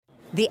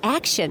The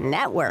Action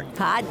Network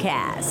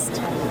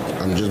Podcast.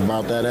 I'm just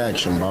about that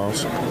action,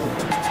 boss. Ready?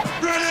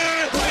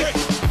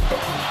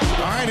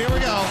 All right, here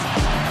we go.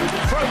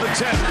 From the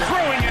 10,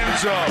 throwing end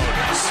zone.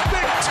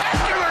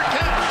 Spectacular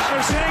catch.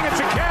 They're saying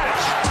it's a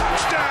catch.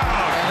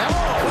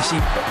 Touchdown. You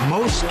see,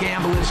 most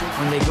gamblers,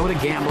 when they go to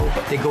gamble,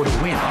 they go to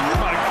win. Oh,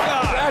 my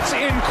God. That's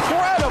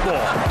incredible.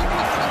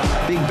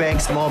 Big bank,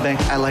 small bank,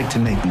 I like to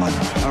make money.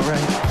 All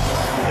right?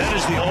 That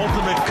is the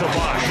ultimate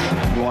kibosh.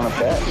 You want to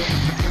bet?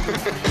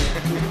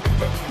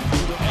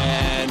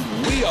 And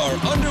we are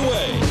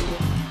underway.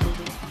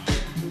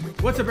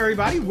 What's up,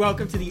 everybody?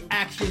 Welcome to the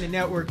Action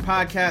Network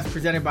Podcast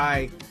presented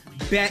by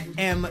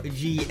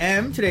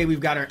BetMGM. Today we've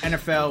got our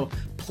NFL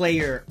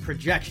player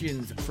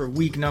projections for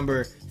week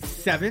number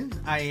 7.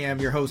 I am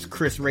your host,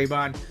 Chris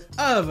Raybon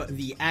of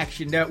the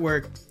Action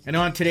Network. And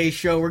on today's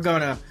show, we're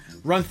going to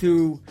run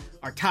through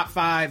our top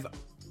 5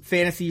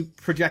 fantasy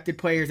projected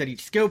players at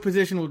each skill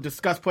position. We'll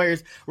discuss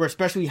players we're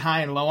especially high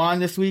and low on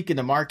this week in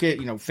the market,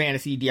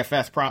 fantasy,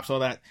 DFS, props, all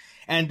that.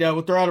 And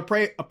we'll throw out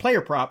a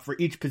player prop for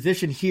each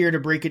position here to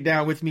break it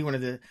down with me, one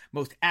of the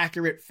most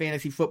accurate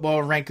fantasy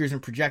football rankers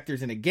and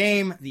projectors in the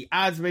game, the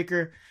odds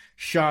maker,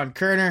 Sean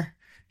Kerner.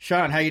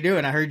 Sean, how you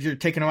doing? I heard you're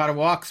taking a lot of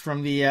walks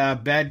from the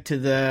bed to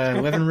the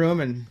living room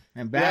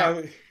and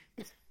back.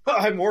 Yeah,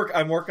 I'm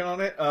working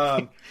on it.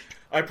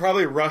 I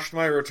probably rushed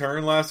my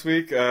return last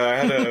week.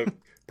 I had a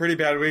pretty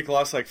bad week,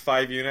 lost like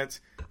 5 units.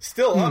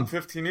 Still up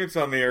 15 units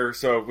on the air,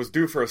 so it was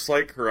due for a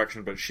slight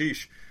correction, but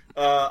sheesh.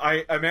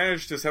 I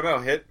managed to somehow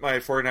hit my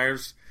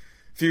 49ers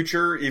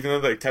future, even though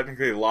they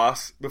technically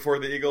lost before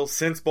the Eagles.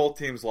 Since both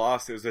teams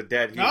lost, it was a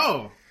dead heat.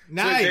 Oh,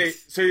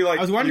 nice. So you I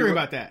was wondering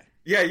about that.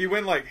 Yeah, you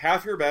win like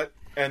half your bet,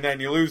 and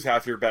then you lose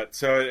half your bet.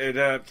 So it ended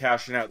up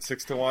cashing out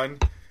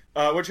 6-1,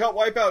 which helped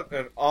wipe out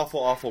an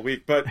awful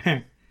week. But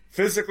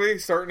physically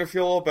starting to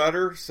feel a little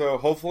better. So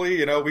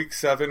hopefully, week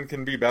 7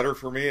 can be better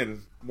for me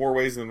in more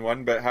ways than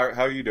one. But how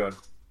are you doing?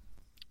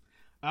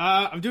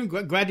 I'm doing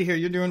glad to hear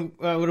you're doing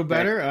a little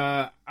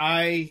better.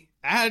 I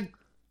had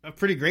a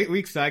pretty great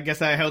week, so I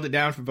guess I held it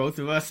down for both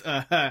of us.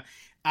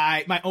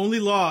 My only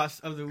loss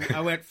of the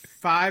I went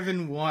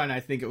 5-1, I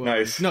think it was.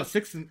 Nice. No,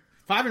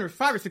 5 or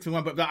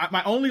 6-1. But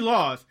my only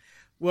loss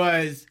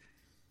was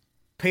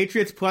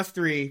Patriots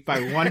 +3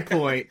 by 1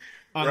 point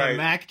on the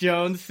Mac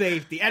Jones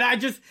safety, and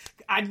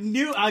I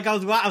knew, I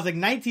was like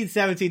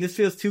 1917. This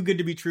feels too good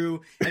to be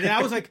true. And then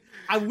I was like,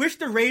 I wish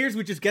the Raiders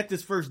would just get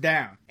this first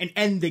down and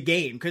end the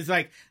game, because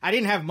I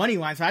didn't have money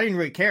line, so I didn't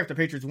really care if the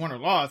Patriots won or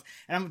lost.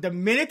 And the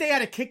minute they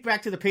had a kick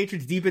back to the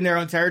Patriots deep in their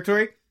own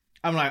territory,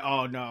 I'm like,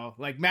 oh no,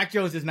 Mac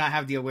Jones does not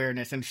have the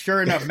awareness. And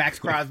sure enough, Max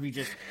Crosby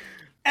just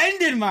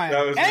ended my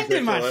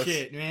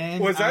shit,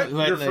 man. Was that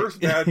your first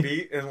bad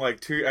beat in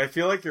 2? I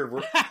feel like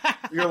your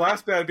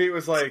last bad beat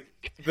was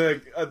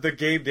the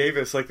Gabe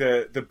Davis,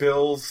 the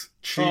Bills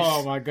Chiefs.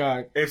 Oh my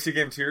God, AFC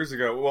game 2 years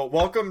ago. Well,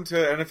 welcome to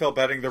NFL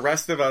betting. The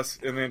rest of us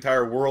in the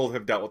entire world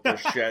have dealt with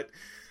this shit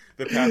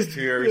the past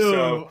 2 years.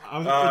 So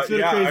it's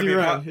been a crazy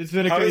run. It's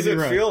been a crazy run. How does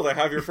it feel to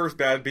have your first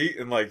bad beat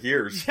in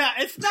years? Yeah,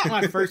 it's not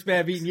my first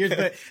bad beat in years,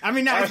 but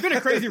it's been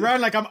a crazy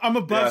run. I'm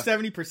above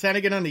 70%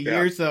 again on the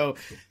year, so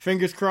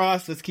fingers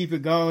crossed. Let's keep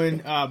it going.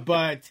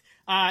 But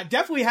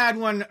definitely had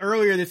one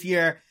earlier this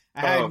year.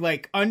 I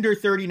had under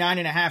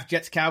 39.5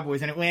 Jets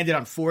Cowboys, and it landed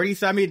on 40.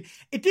 So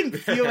it didn't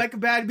feel like a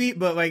bad beat,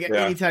 but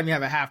anytime you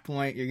have a half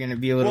point, you're going to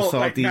be a little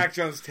salty. Mac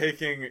Jones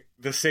taking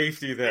the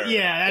safety there.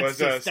 Yeah,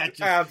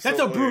 that's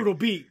a brutal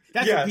beat.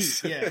 That's a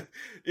beat. Yeah,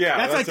 yeah.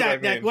 That's like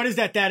that. That what is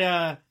that?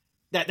 That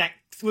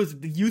was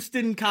the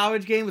Houston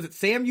college game. Was it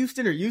Sam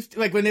Houston or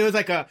Houston? When there was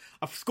a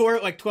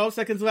score at 12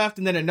 seconds left,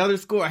 and then another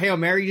score. Hail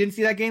Mary. You didn't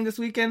see that game this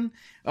weekend?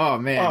 Oh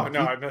man. Oh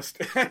no, I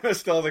missed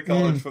all the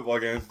college football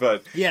games.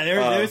 But yeah,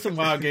 there's some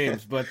wild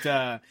games. But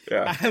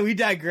we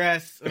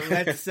digress.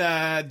 Let's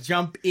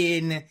jump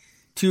in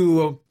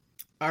to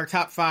our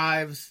top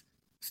 5s.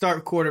 Start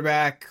with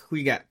quarterback. Who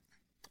you got?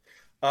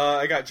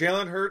 I got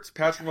Jalen Hurts,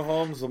 Patrick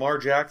Mahomes, Lamar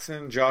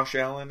Jackson, Josh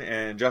Allen,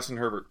 and Justin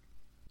Herbert.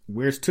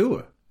 Where's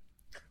Tua?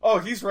 Oh,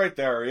 he's right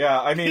there.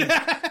 Yeah,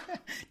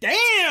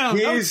 damn,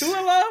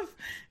 Tua love.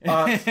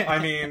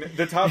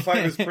 The top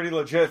 5 is pretty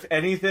legit. If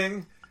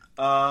anything,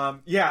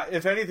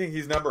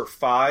 he's number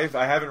 5.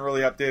 I haven't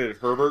really updated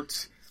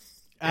Herbert's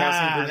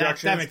passing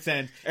projections. That makes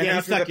sense. And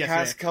after the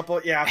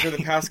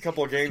past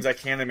couple of games, I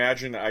can't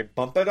imagine I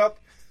bump it up.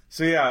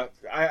 So yeah,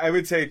 I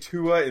would say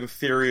Tua in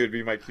theory would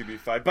be my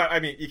QB5.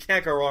 But you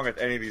can't go wrong with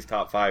any of these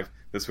top 5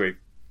 this week.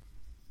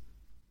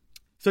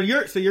 So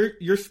your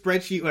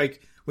spreadsheet,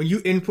 when you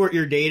import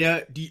your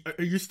data,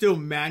 are you still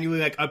manually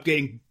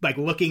updating,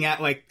 looking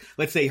at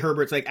let's say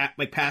Herbert's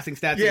passing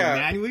stats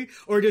manually,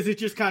 or does it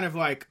just kind of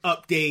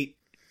update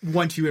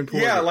once you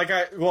import? Yeah,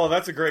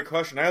 that's a great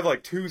question. I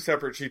have 2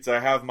 separate sheets.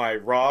 I have my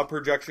raw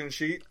projection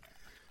sheet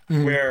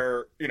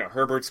where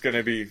Herbert's going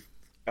to be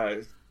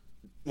a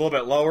little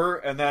bit lower,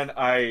 and then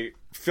I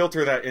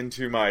filter that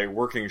into my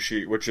working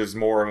sheet, which is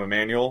more of a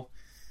manual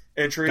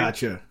entry.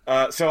 Gotcha.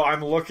 So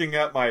I'm looking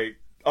at my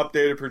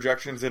updated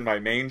projections in my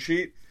main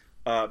sheet,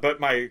 but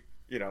my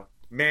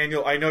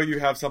manual. I know you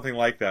have something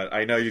like that.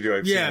 I know you do.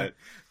 I've Yeah.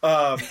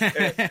 seen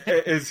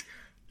it. Is,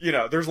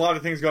 there's a lot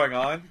of things going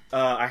on.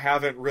 I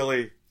haven't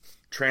really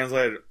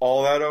translated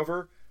all that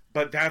over,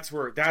 but that's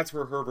where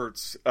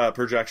Herbert's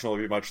projection will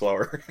be much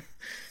lower.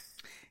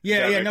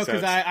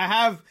 Because I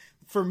have,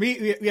 for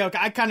me,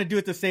 I kind of do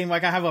it the same.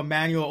 Like I have a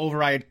manual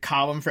override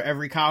column for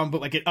every column,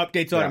 but like it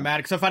updates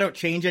automatic. So if I don't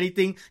change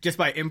anything, just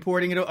by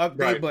importing, it'll update.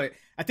 Right. But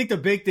I think the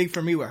big thing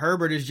for me with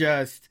Herbert is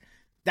just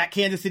that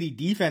Kansas City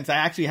defense. I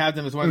actually have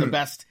them as one of the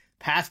best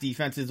pass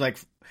defenses, like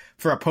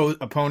for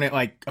opponent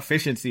like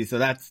efficiency. So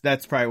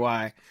that's probably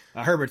why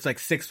Herbert's like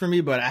 6 for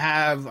me. But I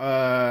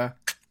have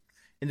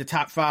in the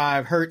top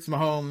 5 Hurts,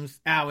 Mahomes,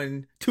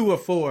 Allen, 2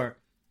 of 4.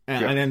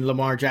 And then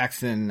Lamar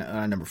Jackson,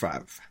 number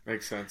 5.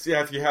 Makes sense.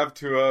 Yeah, if you have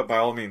Tua, by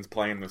all means,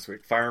 play him this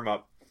week. Fire him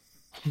up.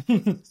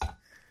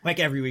 Like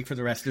every week for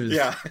the rest of his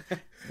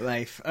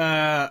life.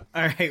 All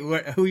right,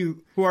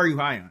 who are you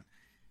high on?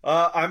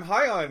 I'm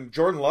high on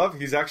Jordan Love.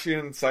 He's actually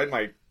inside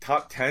my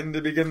top 10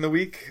 to begin the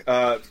week.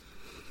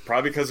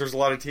 Probably because there's a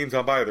lot of teams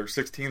on bye. There's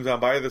 6 teams on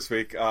bye this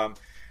week.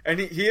 And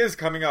he is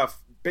coming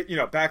off,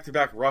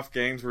 back-to-back rough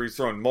games where he's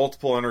thrown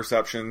multiple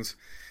interceptions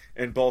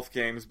in both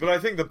games, but I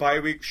think the bye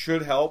week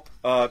should help.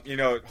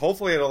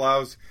 Hopefully it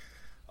allows,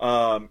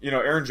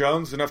 Aaron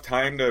Jones enough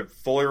time to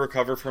fully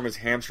recover from his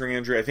hamstring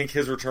injury. I think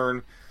his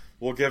return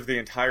will give the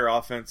entire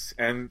offense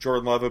and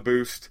Jordan Love a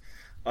boost.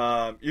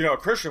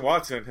 Christian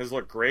Watson has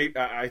looked great.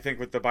 I think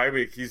with the bye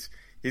week, he's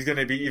going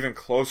to be even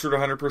closer to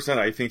 100%.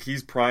 I think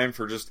he's primed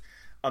for just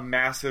a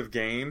massive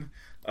game.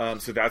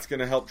 So that's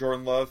going to help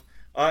Jordan Love.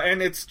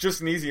 And it's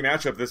just an easy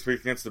matchup this week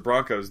against the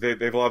Broncos.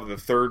 They've allowed the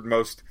 3rd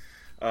most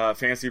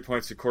fantasy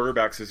points to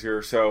quarterbacks this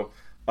year. So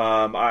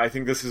I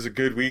think this is a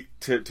good week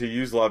to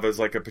use Love as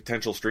like a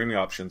potential streaming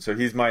option. So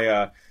he's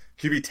my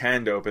QB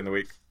 10 to open the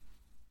week.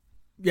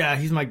 Yeah,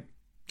 he's my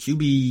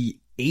QB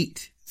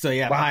 8. So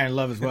yeah, I'm high on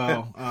Love as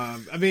well.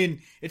 I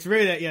mean, it's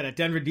really that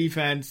Denver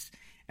defense.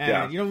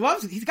 And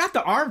Love's, he's got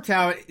the arm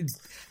talent.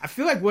 I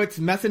feel like what's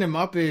messing him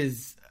up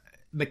is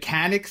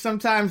mechanics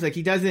sometimes. Like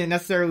he doesn't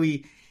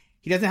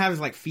have his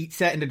like feet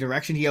set in the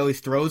direction he always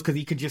throws because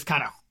he could just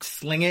kind of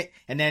sling it,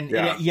 and then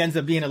he ends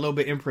up being a little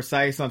bit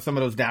imprecise on some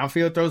of those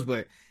downfield throws.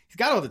 But he's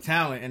got all the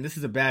talent, and this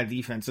is a bad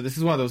defense. So this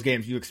is one of those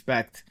games you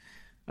expect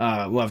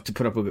Love to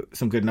put up with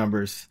some good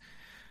numbers.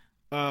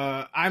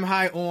 I'm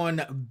high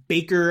on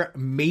Baker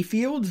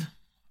Mayfield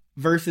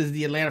versus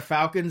the Atlanta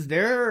Falcons.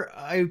 They're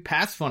a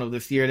pass funnel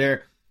this year.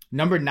 They're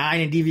number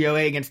 9 in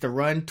DVOA against the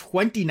run,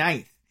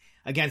 29th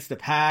against the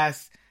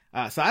pass.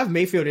 So I have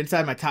Mayfield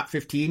inside my top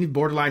 15,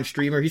 borderline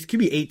streamer. He's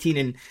QB 18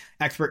 in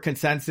expert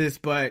consensus.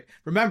 But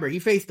remember, he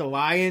faced the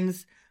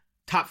Lions,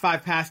 top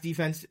 5 pass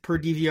defense per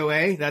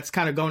DVOA. That's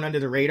kind of going under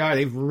the radar.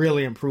 They've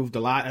really improved a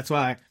lot. That's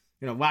why,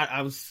 a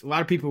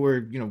lot of people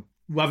were,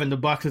 loving the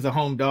Bucs as a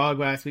home dog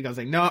last week. I was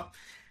like, nope,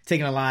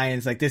 taking the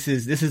Lions. Like this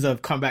is a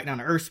comeback down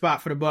to earth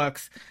spot for the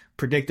Bucs.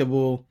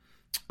 Predictable.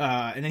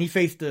 And then he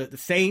faced the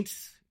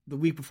Saints the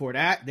week before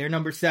that. They're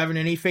number 7.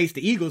 And he faced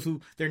the Eagles,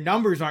 who their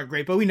numbers aren't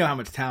great, but we know how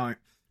much talent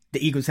the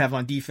Eagles have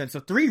on defense.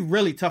 So 3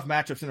 really tough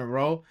matchups in a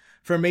row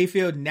for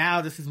Mayfield. Now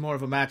this is more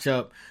of a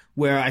matchup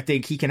where I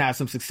think he can have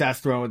some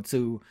success throwing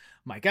to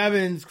Mike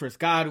Evans, Chris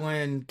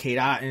Godwin, Kate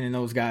Otten, and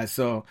those guys.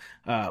 So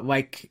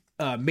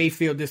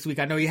Mayfield this week,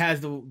 I know he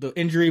has the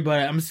injury,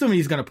 but I'm assuming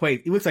he's going to play.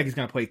 He looks like he's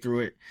going to play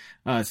through it.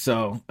 As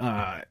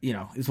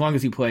long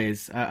as he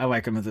plays, I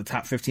like him as a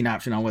top 15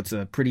 option on what's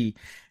a pretty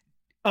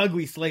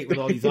ugly slate with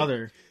all these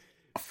other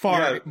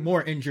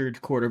more injured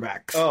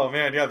quarterbacks. Oh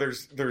man, yeah.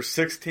 There's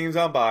 6 teams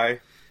on bye.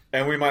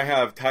 And we might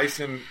have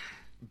Tyson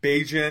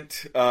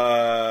Bagent,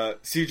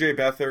 CJ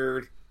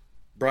Beathard,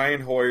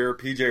 Brian Hoyer,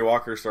 PJ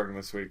Walker starting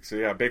this week. So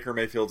yeah, Baker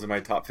Mayfield's in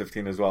my top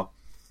 15 as well.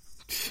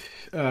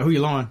 Who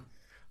you low on?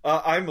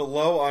 I'm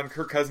low on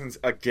Kirk Cousins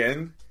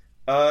again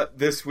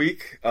this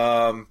week.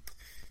 Even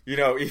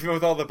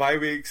with all the bye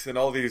weeks and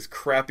all these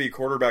crappy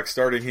quarterbacks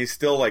starting, he's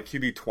still like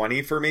QB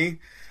 20 for me.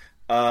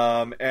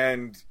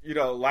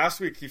 Last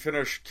week he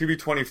finished QB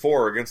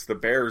 24 against the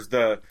Bears.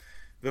 The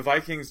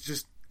Vikings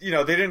just, they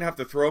didn't have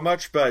to throw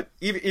much, but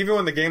even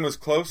when the game was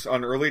close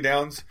on early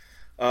downs,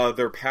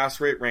 their pass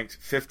rate ranked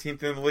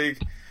 15th in the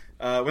league.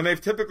 When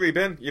they've typically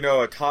been,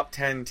 a top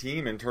 10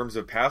 team in terms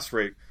of pass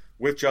rate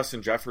with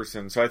Justin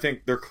Jefferson. So I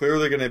think they're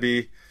clearly going to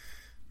be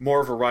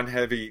more of a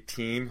run-heavy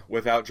team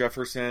without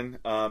Jefferson.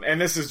 And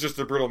this is just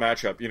a brutal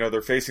matchup.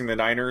 They're facing the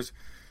Niners,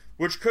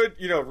 which could,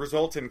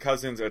 result in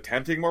Cousins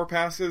attempting more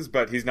passes,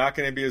 but he's not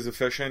going to be as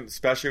efficient,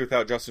 especially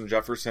without Justin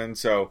Jefferson.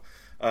 So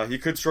he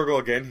could struggle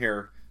again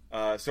here.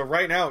 So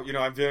right now,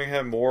 I'm viewing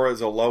him more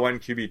as a low-end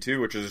QB2,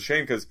 which is a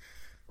shame because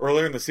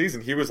earlier in the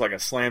season, he was like a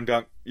slam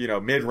dunk,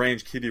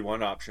 mid-range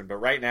QB1 option. But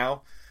right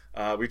now,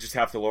 we just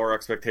have to lower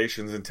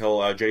expectations until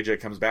JJ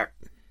comes back.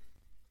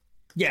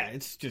 Yeah,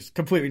 it's just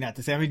completely not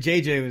the same. I mean,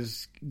 JJ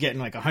was getting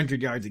like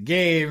 100 yards a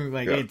game.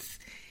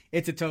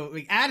 It's a total.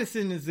 Like,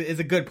 Addison is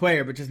a good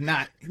player, but just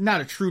not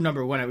a true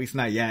number 1, at least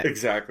not yet.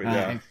 Exactly.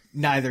 Yeah. And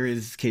neither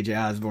is KJ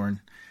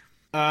Osborne.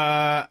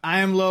 I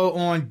am low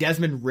on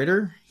Desmond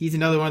Ridder. He's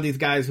another one of these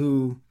guys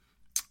who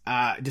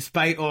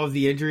despite all of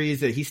the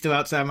injuries, that he's still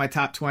outside my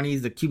top 20.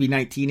 He's the QB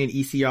 19 in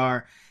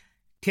ECR.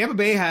 Tampa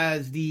Bay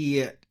has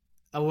the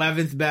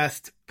 11th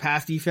best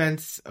pass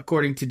defense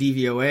according to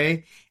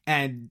DVOA,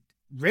 and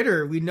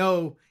Ridder, we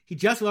know he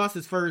just lost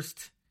his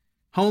first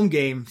home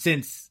game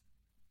since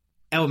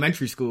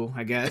elementary school,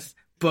 I guess,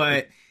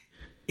 but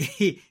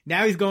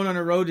now he's going on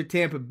the road to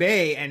Tampa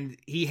Bay, and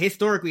he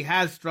historically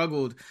has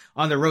struggled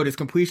on the road. His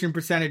completion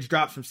percentage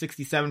drops from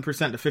 67%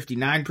 to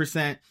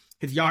 59%.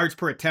 His yards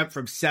per attempt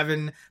from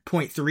 7.3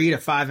 to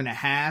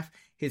 5.5.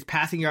 His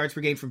passing yards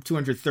per game from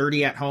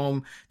 230 at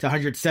home to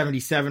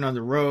 177 on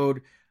the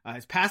road.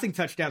 His passing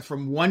touchdowns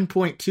from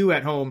 1.2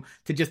 at home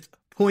to just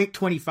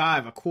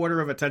 0.25, a quarter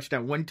of a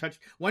touchdown.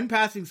 One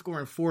passing score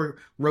in 4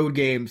 road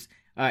games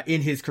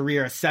in his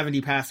career, a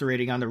 70 passer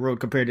rating on the road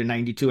compared to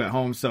 92 at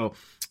home. So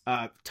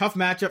tough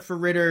matchup for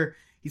Ridder.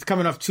 He's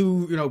coming off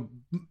 2,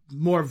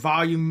 more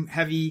volume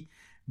heavy,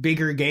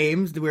 bigger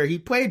games where he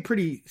played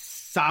pretty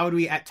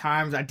solidly at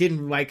times. I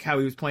didn't like how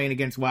he was playing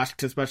against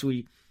Washington,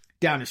 especially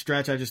down the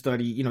stretch. I just thought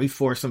he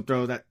forced some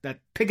throws. That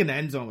pick in the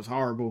end zone was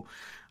horrible.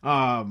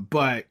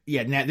 But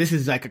yeah, this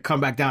is like a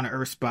comeback down to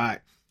earth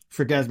spot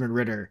for Desmond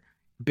Ridder,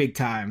 big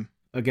time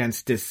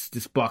against this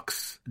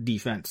Bucs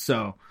defense.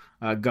 So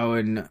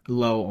going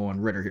low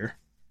on Ridder here.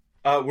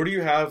 What do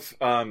you have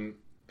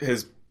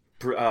his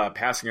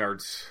passing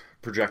yards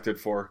projected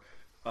for?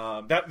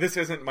 This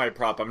isn't my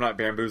prop. I'm not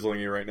bamboozling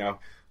you right now.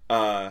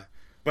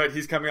 But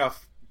he's coming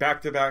off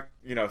back-to-back,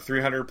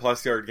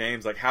 300-plus yard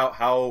games. Like,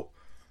 how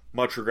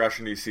much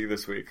regression do you see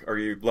this week? Are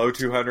you low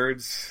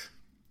 200s?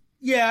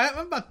 Yeah,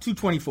 I'm about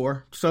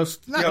 224. So it's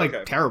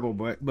not terrible,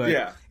 but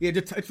yeah,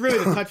 it's really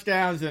the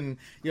touchdowns and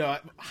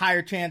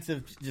higher chance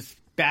of just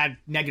bad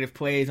negative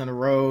plays on the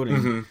road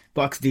and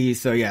Bucs D.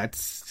 So yeah,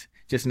 it's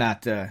just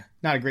not a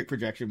great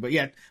projection. But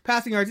yeah,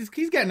 passing yards,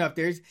 he's getting up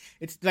there.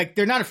 It's like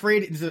they're not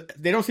afraid.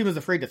 They don't seem as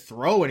afraid to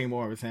throw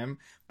anymore with him,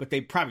 but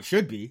they probably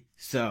should be.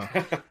 So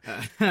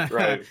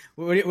right.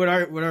 What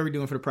are we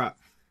doing for the prop?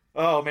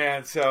 Oh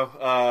man,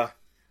 so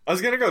I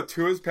was gonna go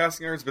Tua's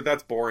passing yards, but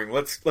that's boring.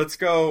 Let's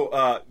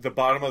go the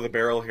bottom of the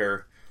barrel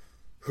here.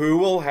 Who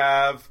will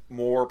have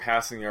more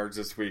passing yards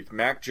this week,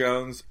 Mac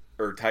Jones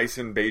or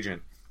Tyson Bagent?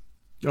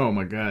 Oh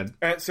my God!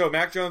 And so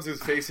Mac Jones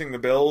is facing the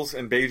Bills,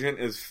 and Bagent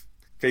is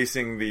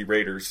facing the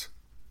Raiders.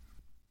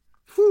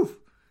 Whew.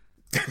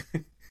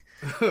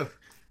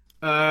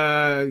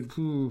 Gotta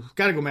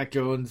go Mac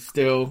Jones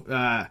still.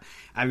 I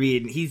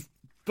mean, he's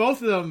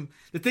both of them.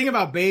 The thing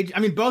about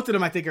Bagent, both of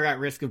them I think are at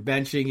risk of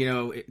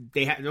benching.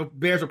 The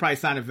Bears will probably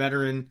sign a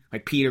veteran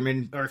like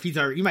Peterman, or if he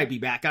might be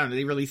back. I don't know.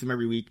 They release him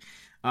every week.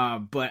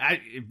 But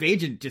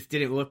Bagent just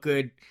didn't look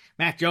good.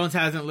 Mac Jones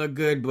hasn't looked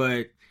good,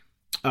 but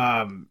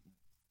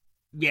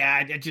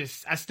yeah,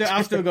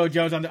 I'll still go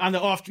Jones on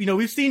the off.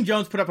 We've seen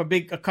Jones put up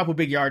a couple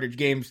big yardage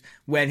games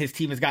when his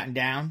team has gotten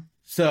down.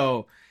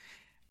 So,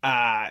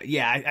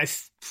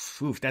 that's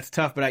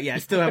tough. But I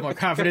still have more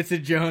confidence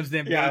in Jones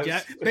than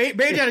Bagent.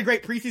 Bagent had a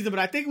great preseason, but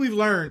I think we've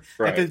learned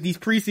that these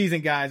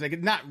preseason guys,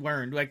 not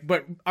learned,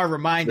 but are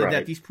reminded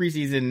that these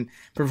preseason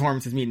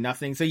performances mean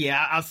nothing. So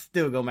yeah, I'll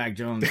still go Mac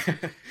Jones.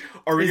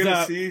 Are we going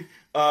to see?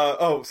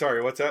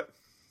 Sorry, what's that?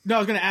 No, I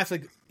was going to ask,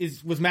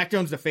 was Mac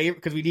Jones the favorite?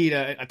 Because we need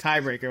a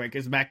tiebreaker. Like,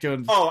 is Mac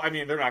Jones... Oh,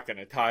 they're not going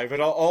to tie, but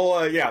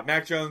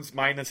Mac Jones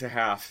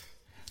 -0.5.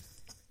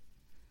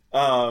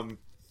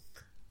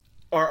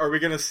 Are we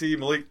going to see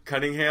Malik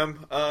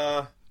Cunningham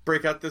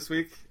break out this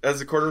week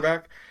as a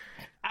quarterback?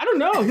 I don't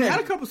know. He had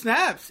a couple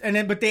snaps, and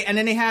then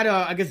they had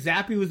I guess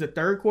Zappe was the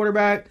third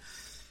quarterback.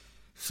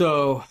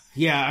 So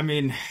yeah,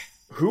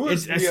 who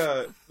is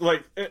I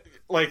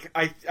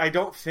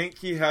don't think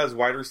he has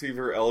wide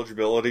receiver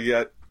eligibility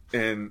yet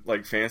in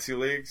fantasy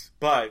leagues,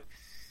 but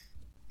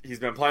he's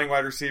been playing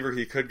wide receiver.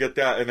 He could get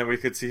that, and then we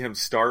could see him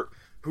start.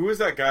 Who was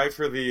that guy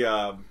for the?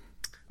 I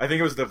think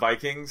it was the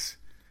Vikings.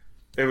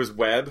 It was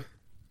Webb.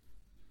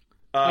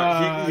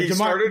 He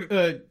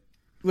started.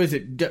 Was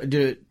it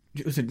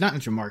not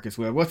Jamarcus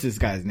Webb? What's this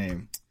guy's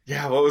name?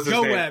 Yeah, what was his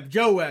name?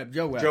 Joe Webb.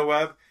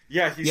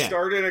 Yeah, he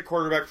started at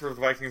quarterback for the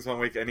Vikings 1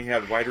 week, and he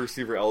had wide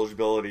receiver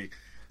eligibility.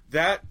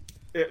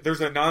 There's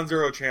a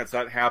non-zero chance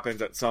that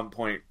happens at some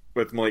point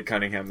with Malik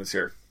Cunningham this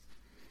year.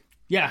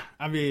 Yeah,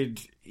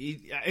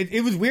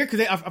 it was weird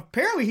because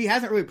apparently he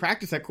hasn't really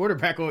practiced at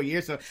quarterback all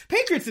year. So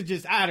Patriots are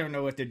just, I don't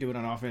know what they're doing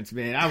on offense,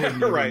 man. I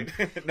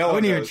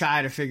wouldn't even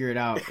try to figure it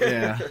out.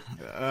 Yeah.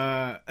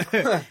 All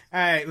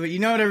right, but you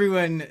know what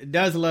everyone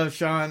does love,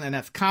 Sean, and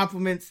that's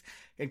compliments.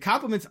 And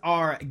compliments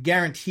are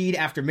guaranteed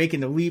after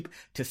making the leap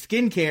to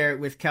skincare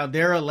with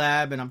Caldera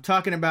Lab. And I'm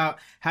talking about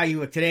how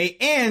you look today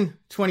and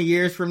 20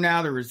 years from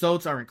now. The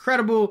results are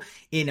incredible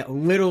in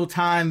little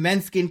time.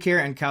 Men's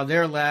Skincare and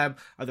Caldera Lab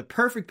are the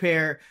perfect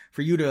pair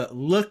for you to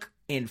look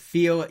and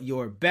feel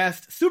your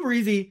best. Super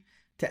easy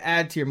to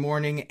add to your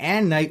morning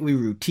and nightly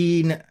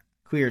routine.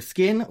 Clear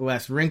skin,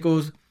 less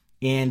wrinkles,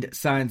 and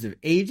signs of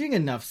aging.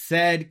 Enough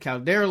said.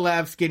 Caldera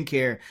Lab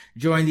Skincare.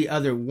 Join the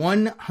other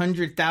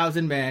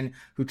 100,000 men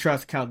who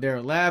trust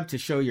Caldera Lab to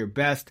show your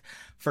best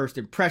first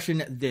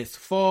impression this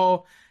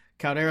fall.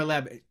 Caldera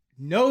Lab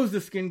knows the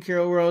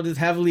skincare world is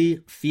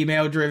heavily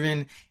female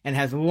driven and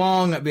has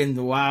long been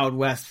the Wild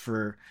West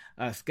for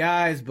us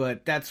guys,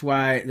 but that's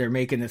why they're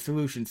making the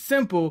solution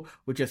simple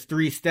with just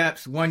 3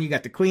 steps. 1, you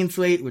got the Clean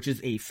Slate, which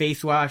is a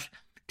face wash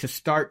to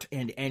start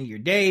and end your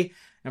day.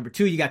 Number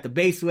 2, you got the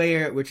base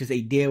layer, which is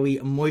a daily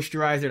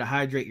moisturizer to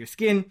hydrate your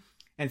skin.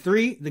 And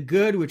 3, the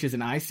Good, which is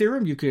an eye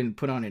serum you can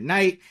put on at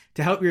night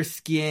to help your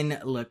skin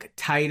look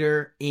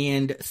tighter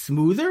and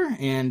smoother.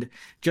 And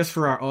just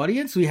for our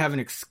audience, we have an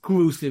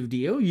exclusive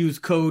deal. Use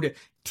code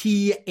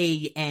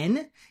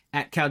TAN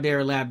at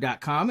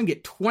calderalab.com and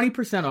get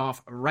 20%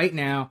 off right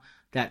now.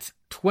 That's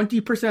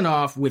 20%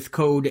 off with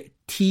code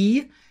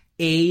TAN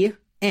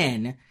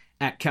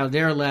at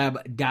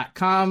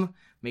calderalab.com.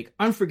 Make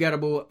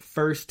unforgettable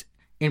first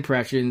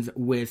impressions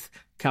with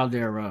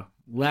Caldera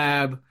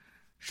Lab.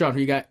 Sean, who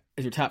you got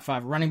as your top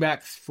 5 running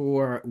backs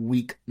for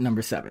week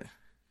number 7?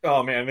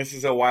 Oh man, this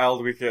is a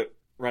wild week at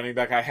running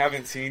back. I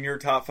haven't seen your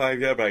top 5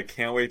 yet, but I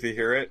can't wait to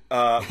hear it.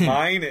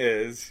 Mine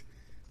is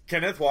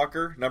Kenneth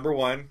Walker, number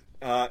 1.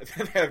 Then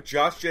I have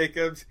Josh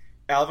Jacobs,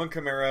 Alvin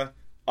Kamara,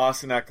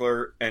 Austin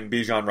Eckler, and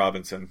Bijan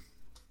Robinson.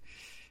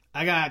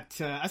 I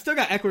still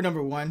got Eckler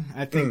number 1.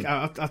 I think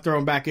I'll throw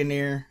him back in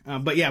there.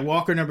 But yeah,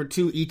 Walker number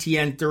 2,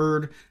 ETN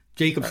 3rd,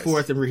 Jacobs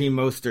 4th, and Raheem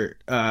Mostert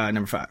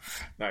number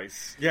 5.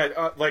 Nice. Yeah,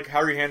 how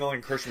are you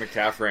handling Christian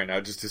McCaffrey right now?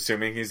 Just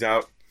assuming he's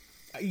out.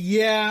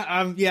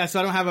 Yeah, so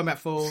I don't have him at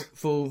full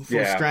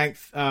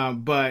strength.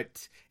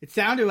 But it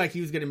sounded like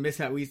he was going to miss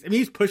at least. I mean,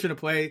 he's pushing a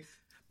play,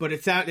 but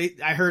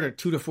I heard a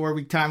 2 to 4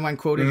 week timeline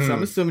quoted, so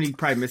I'm assuming he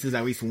probably misses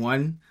at least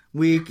 1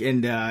 week,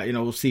 and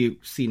we'll see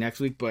next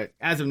week. But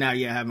as of now,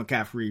 I have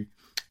McCaffrey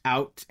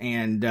out,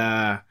 and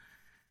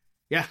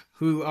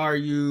who are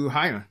you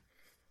high on?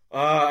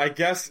 I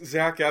guess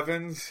Zach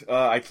Evans.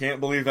 I can't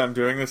believe I'm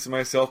doing this to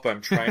myself, but I'm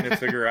trying to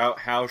figure out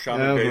how Sean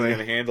McVay is going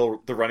to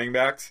handle the running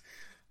backs.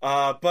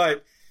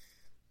 But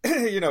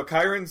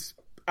Kyron's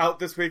out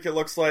this week. It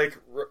looks like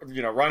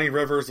Ronnie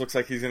Rivers looks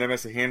like he's going to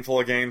miss a handful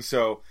of games,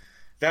 so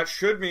that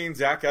should mean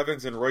Zach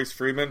Evans and Royce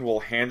Freeman will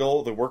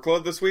handle the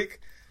workload this week.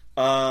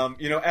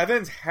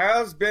 Evans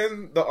has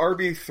been the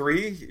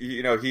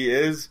RB3. He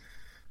is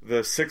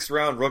the 6th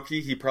round rookie.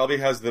 He probably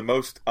has the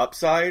most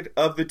upside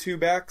of the 2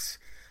 backs.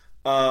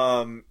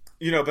 But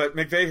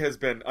McVay has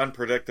been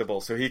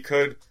unpredictable, so he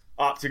could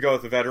opt to go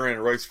with the veteran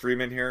Royce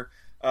Freeman here.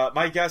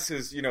 My guess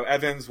is,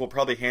 Evans will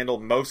probably handle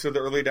most of the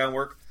early down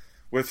work,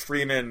 with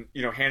Freeman,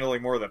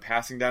 handling more of the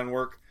passing down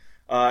work.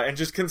 And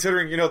just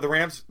considering, the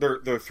Rams, they're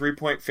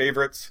 3-point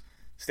favorites.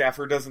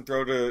 Stafford doesn't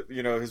throw to,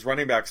 his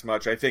running backs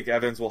much. I think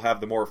Evans will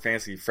have the more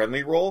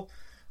fantasy-friendly role.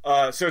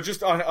 So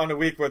just on a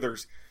week where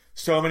there's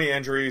so many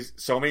injuries,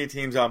 so many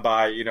teams on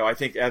bye, I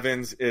think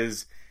Evans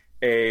is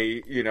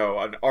an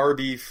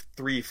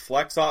RB3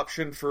 flex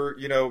option for,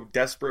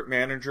 desperate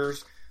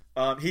managers.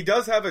 He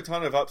does have a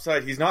ton of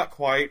upside. He's not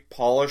quite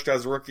polished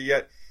as a rookie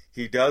yet.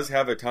 He does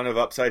have a ton of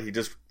upside. He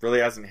just really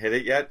hasn't hit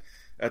it yet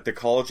at the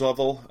college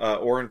level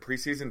or in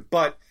preseason,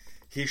 but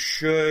he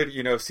should,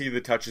 see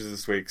the touches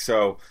this week.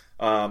 So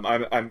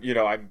I'm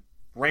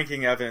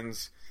ranking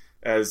Evans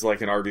as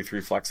like an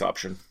RB3 flex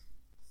option.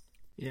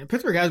 Yeah,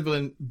 Pittsburgh has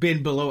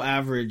been below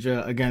average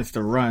against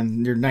the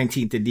run. They're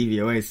 19th in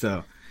DVOA,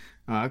 so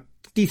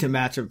decent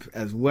matchup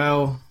as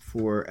well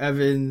for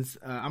Evans.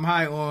 I'm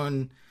high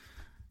on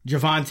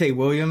Javonte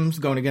Williams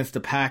going against the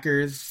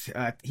Packers.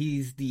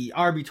 He's the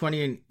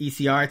RB20 in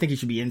ECR. I think he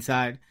should be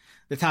inside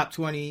the top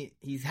 20.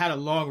 He's had a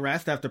long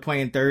rest after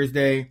playing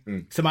Thursday.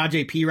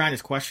 Samaje Perine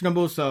is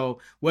questionable, so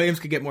Williams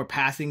could get more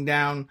passing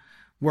down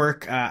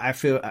work. I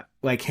feel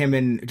like him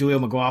and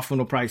Jaleel McLaughlin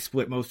will probably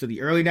split most of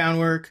the early down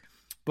work.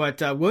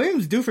 But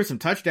Williams due for some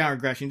touchdown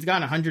regression. He's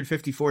gotten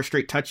 154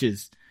 straight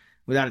touches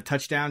without a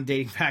touchdown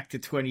dating back to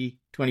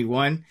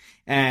 2021.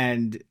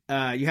 And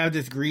you have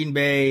this Green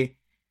Bay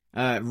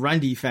run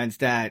defense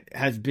that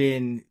has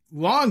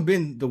long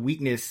been the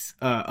weakness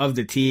of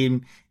the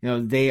team.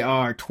 They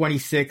are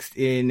 26th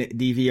in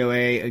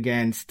DVOA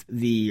against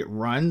the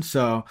run.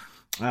 So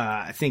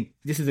I think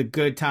this is a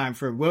good time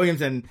for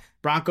Williams, and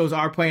Broncos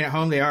are playing at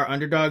home. They are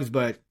underdogs,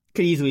 but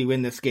could easily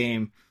win this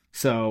game.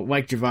 So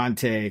like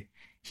Javonte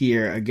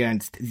here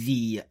against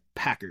the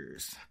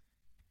Packers.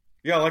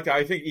 Yeah,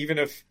 I think even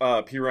if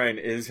Perine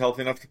is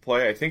healthy enough to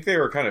play, I think they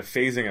were kind of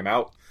phasing him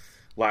out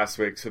last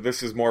week. So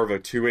this is more of a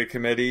two-way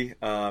committee.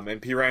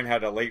 And Perine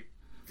had a late,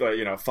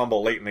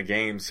 fumble late in the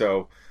game.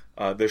 So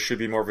this should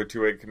be more of a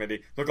two-way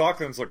committee.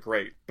 McLaughlin's look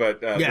great, but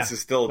this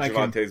is still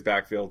Javonte's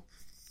backfield.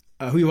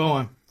 Who you low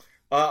on?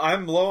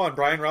 I'm low on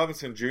Brian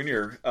Robinson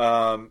Jr.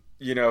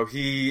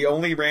 He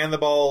only ran the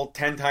ball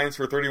 10 times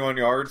for 31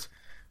 yards.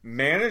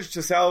 Managed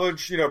to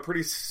salvage,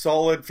 pretty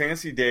solid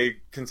fantasy day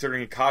considering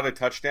he caught a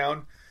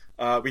touchdown.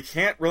 We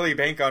can't really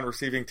bank on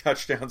receiving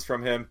touchdowns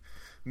from him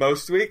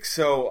most weeks.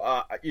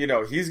 So,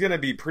 he's going to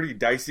be pretty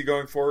dicey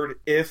going forward.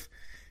 If,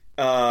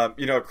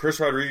 Chris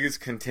Rodriguez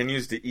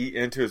continues to eat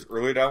into his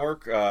early down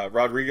work,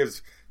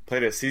 Rodriguez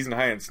played a season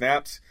high in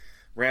snaps,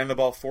 ran the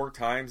ball 4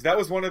 times. That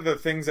was one of the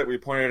things that we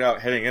pointed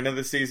out heading into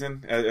the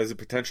season as a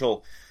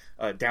potential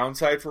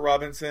downside for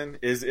Robinson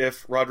is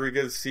if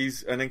Rodriguez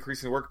sees an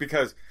increase in work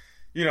because,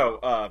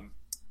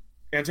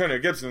 Antonio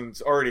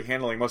Gibson's already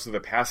handling most of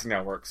the passing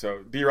down work,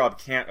 so B-Rob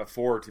can't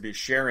afford to be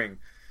sharing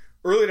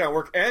early down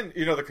work. And,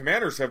 the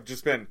Commanders have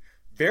just been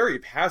very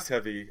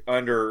pass-heavy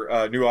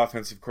under new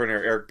offensive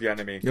coordinator Eric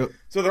Bieniemy. Yep.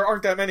 So there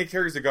aren't that many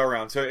carries to go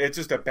around. So it's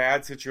just a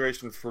bad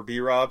situation for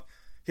B-Rob.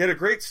 He had a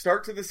great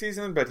start to the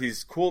season, but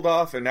he's cooled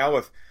off. And now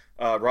with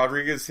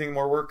Rodriguez seeing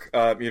more work,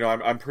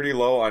 I'm pretty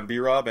low on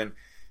B-Rob. And,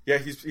 yeah,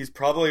 he's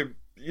probably,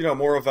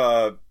 more of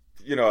a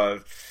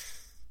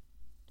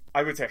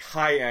I would say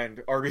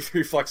high-end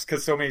RB3 flex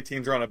because so many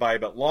teams are on a bye.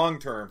 But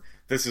long-term,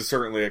 this is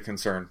certainly a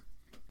concern.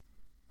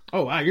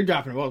 Oh wow, you're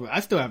dropping him.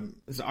 I still have him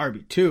as an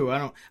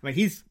RB2.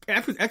 He's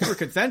expert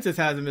consensus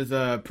has him as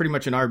pretty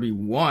much an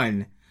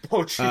RB1.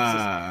 Oh Jesus!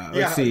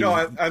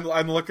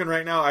 I'm looking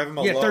right now. I have him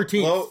a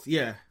 13th. Low.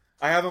 Yeah,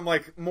 I have him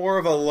like more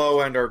of a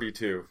low end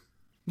RB2.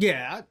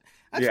 Yeah,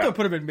 I'd still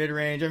put him in mid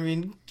range. I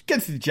mean,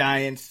 against the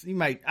Giants, he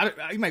might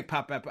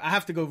pop up. I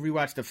have to go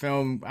rewatch the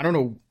film. I don't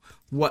know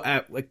what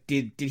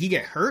did he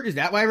get hurt? Is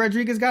that why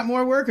Rodriguez got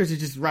more work, or is it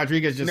just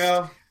Rodriguez just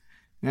no?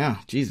 No,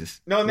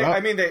 Jesus. No,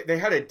 they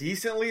had a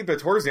decent lead, but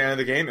towards the end of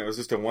the game, it was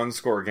just a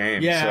one-score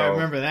game. Yeah, so I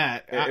remember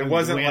that. It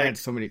wasn't like had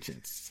so many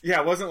chances.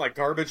 Yeah, it wasn't like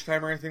garbage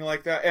time or anything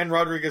like that. And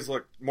Rodriguez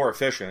looked more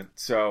efficient.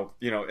 So,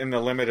 in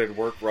the limited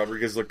work,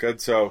 Rodriguez looked good.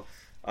 So,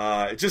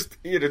 it's just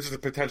a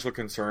potential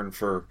concern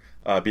for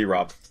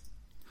B-Rob.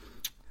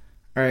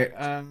 All right,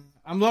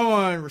 I'm low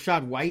on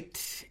Rachaad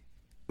White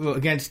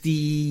against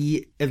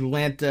the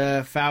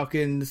Atlanta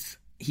Falcons.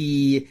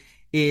 He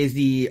is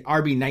the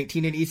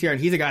RB19 in ECR, and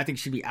he's a guy I think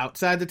should be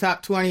outside the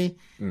top 20.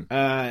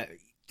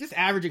 Just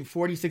averaging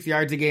 46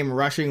 yards a game,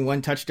 rushing,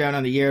 1 touchdown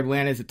on the year.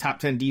 Atlanta is a top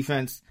 10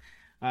 defense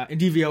in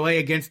DVOA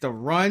against the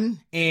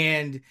run.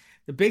 And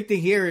the big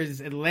thing here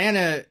is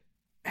Atlanta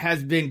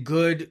has been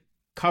good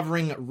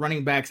covering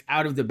running backs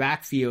out of the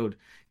backfield,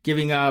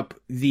 giving up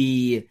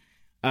the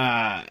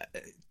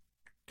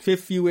 5th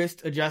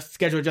fewest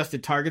schedule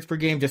adjusted targets per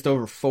game, just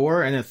over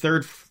 4, and the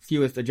 3rd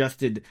fewest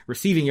adjusted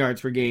receiving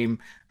yards per game,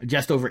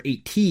 just over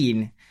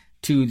 18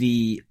 to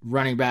the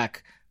running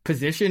back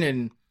position.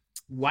 And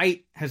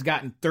White has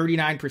gotten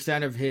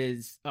 40% of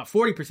his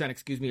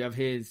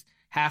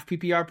half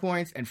PPR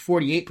points and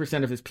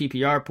 48% of his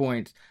PPR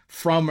points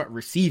from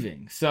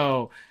receiving.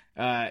 So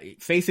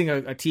facing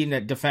a team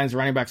that defends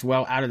running backs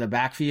well out of the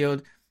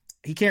backfield,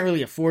 he can't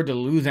really afford to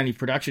lose any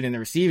production in the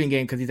receiving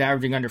game because he's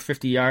averaging under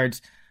 50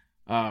 yards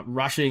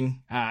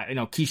rushing.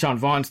 Keyshawn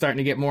Vaughn's starting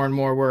to get more and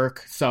more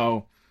work.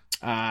 So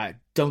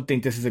don't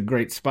think this is a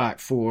great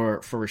spot for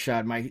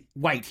Rachaad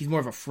White. He's more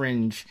of a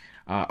fringe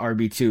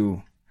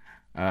RB2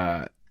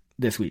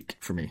 this week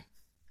for me.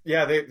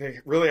 Yeah, they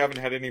really haven't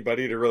had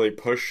anybody to really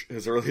push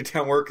his early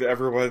down work.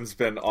 Everyone's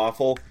been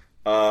awful.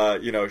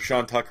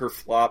 Sean Tucker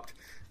flopped.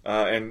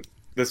 And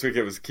this week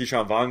it was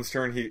Keyshawn Vaughn's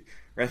turn. He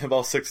ran the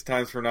ball 6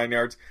 times for 9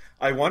 yards.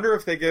 I wonder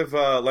if they give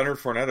Leonard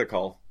Fournette a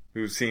call,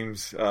 who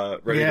seems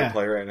ready to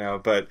play right now,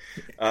 but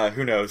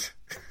who knows?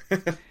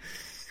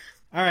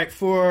 All right,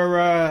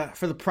 for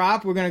the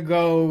prop, we're gonna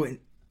go.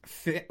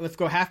 Let's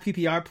go half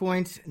PPR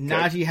points. Okay.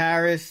 Najee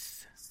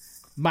Harris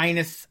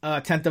minus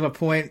a 1/10 of a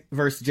point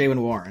versus Jaylen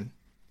Warren.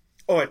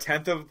 Oh, a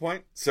 1/10 of a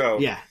point. So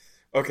yeah,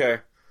 okay.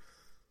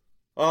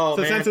 Oh,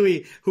 so man.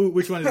 Essentially,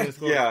 which one is going to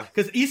score? Yeah,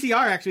 because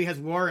ECR actually has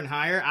Warren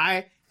higher.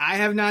 I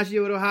have Najee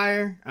a little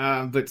higher,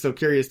 but so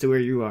curious to where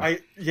you are.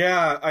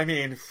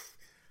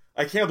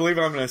 I can't believe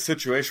I'm in a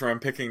situation where I'm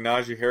picking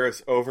Najee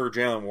Harris over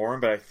Jaylen Warren,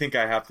 but I think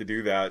I have to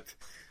do that.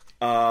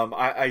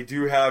 I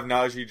do have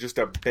Najee just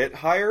a bit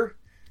higher.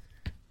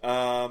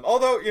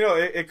 Although,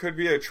 it could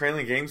be a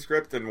trailing game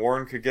script and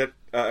Warren could get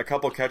a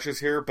couple catches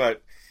here,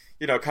 but,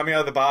 coming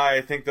out of the bye,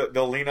 I think that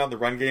they'll lean on the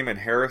run game and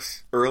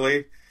Harris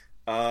early.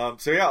 I'll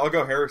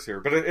go Harris here,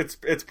 but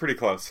it's pretty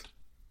close.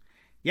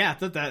 Yeah,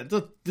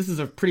 this is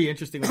a pretty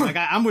interesting one. Like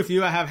I'm with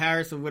you. I have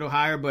Harris a little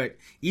higher, but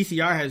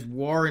ECR has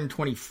Warren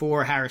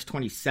 24, Harris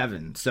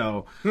 27.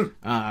 So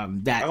I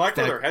like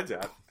where their head's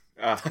at.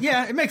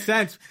 Yeah, it makes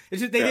sense.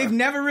 It's just they've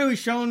never really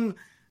shown,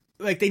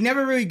 they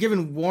never really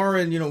given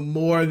Warren,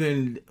 more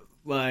than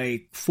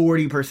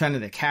 40%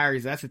 of the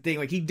carries. That's the thing.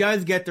 Like he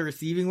does get the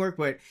receiving work,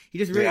 but he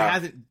just really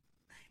hasn't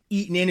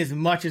eaten in as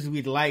much as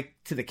we'd like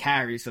to the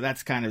carries. So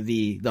that's kind of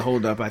the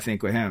holdup, I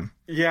think, with him.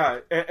 Yeah,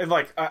 and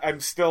I'm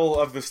still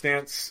of the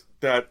stance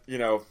that,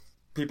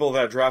 people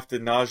that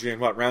drafted Najee in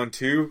round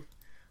 2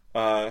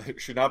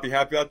 should not be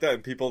happy about that,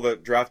 and people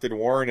that drafted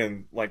Warren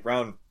in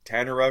round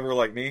 10 or whatever,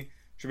 like me,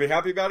 should be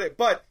happy about it.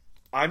 But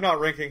I'm not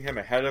ranking him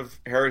ahead of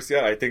Harris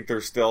yet. I think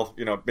there's still,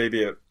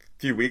 maybe a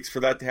few weeks for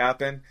that to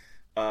happen.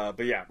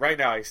 But yeah, right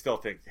now I still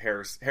think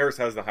Harris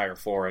has the higher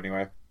floor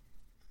anyway.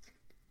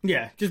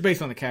 Yeah, just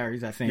based on the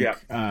carries, I think.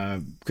 Yeah.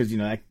 Because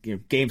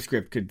game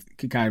script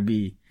could kind of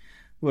be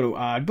a little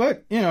odd,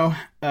 but Warren's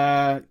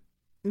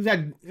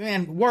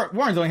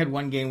only had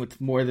one game with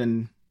more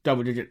than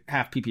double-digit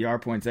half PPR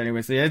points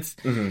anyway. So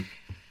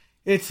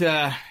it's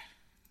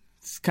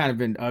kind of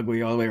been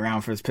ugly all the way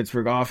around for this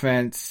Pittsburgh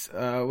offense.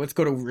 Let's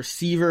go to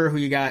receiver. Who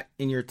you got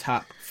in your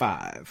top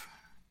 5?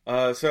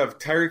 So I have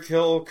Tyreek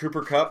Hill,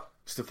 Cooper Kupp,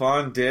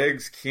 Stephon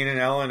Diggs, Keenan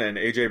Allen, and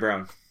A.J.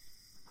 Brown.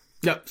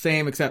 Yep,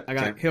 same, except I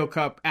got Hill,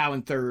 Kupp,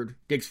 Allen third,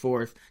 Diggs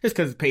fourth. Just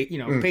because,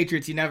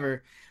 Patriots, you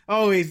never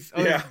always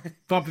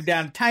bump him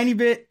down a tiny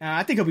bit.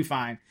 I think he'll be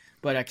fine.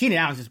 But Keenan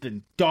Allen's just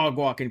been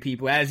dog-walking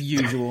people, as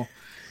usual.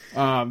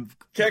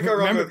 Can't go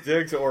wrong with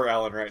Diggs or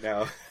Allen right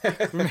now.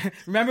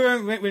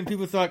 Remember when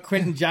people thought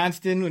Quentin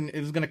Johnston, when it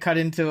was going to cut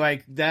into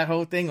like that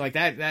whole thing, like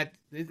that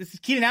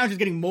Keenan Allen's just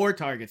getting more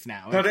targets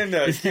now. Cut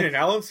into Keenan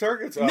Allen's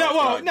targets?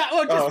 Because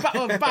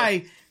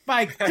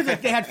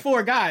like, they had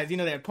four guys. They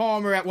had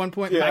Palmer at one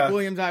point, Mike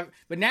Williams out,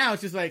 but now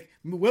it's just like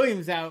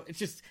Williams out. It's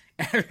just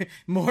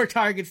more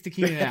targets to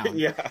Keenan Allen.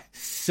 Yeah.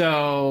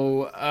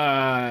 So,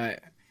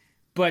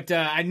 but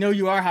I know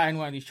you are high on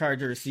one of these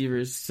Charger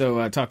receivers.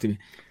 So talk to me.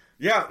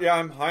 Yeah,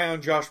 I'm high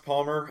on Josh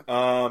Palmer.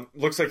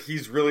 Looks like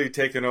he's really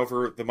taken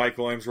over the Mike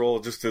Williams role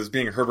just as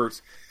being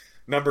Herbert's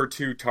number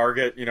 2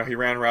 target. He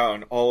ran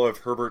around all of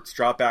Herbert's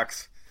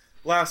dropbacks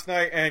last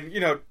night. And,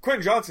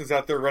 Quentin Johnston's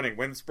out there running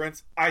wind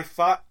sprints. I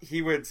thought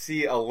he would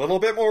see a little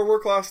bit more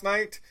work last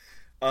night,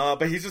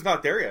 but he's just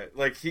not there yet.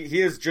 Like,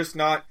 he is just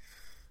not,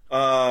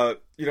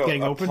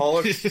 getting open.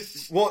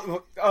 Polished.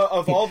 Well,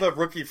 of all the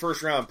rookie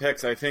first-round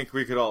picks, I think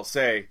we could all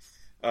say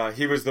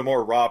he was the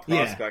more raw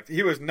prospect. Yeah.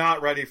 He was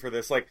not ready for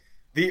this. Like,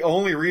 the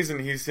only reason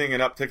he's seeing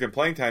an uptick in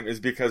playing time is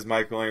because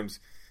Mike Williams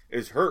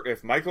is hurt.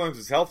 If Mike Williams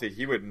is healthy,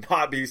 he would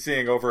not be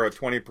seeing over a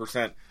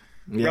 20%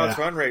 routes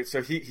run rate.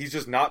 So he's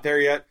just not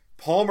there yet.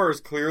 Palmer is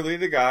clearly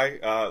the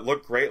guy.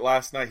 Looked great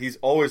last night. He's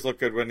always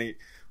looked good when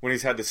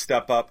he's had to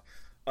step up.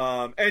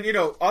 And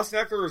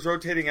Austin Eckler is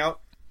rotating out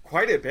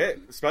quite a bit,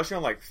 especially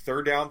on like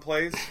third down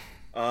plays.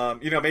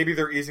 Maybe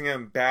they're easing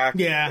him back.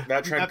 Yeah,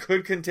 that trend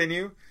could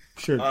continue.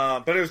 Sure.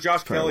 But it was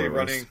Josh Kelly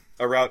running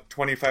around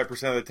 25%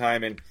 of the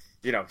time, and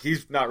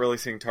he's not really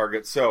seeing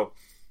targets. So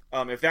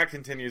if that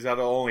continues,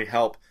 that'll only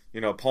help,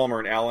 Palmer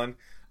and Allen.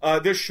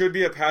 This should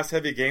be a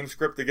pass-heavy game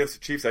script against the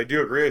Chiefs. I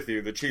do agree with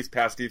you. The Chiefs'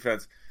 pass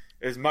defense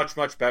is much,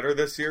 much better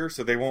this year,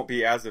 so they won't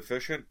be as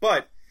efficient.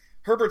 But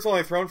Herbert's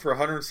only thrown for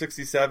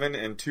 167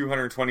 and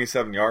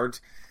 227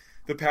 yards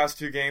the past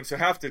 2 games, so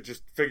have to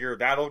just figure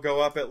that'll go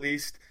up at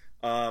least.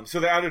 So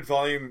the added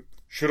volume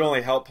should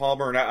only help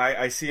Palmer, and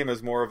I see him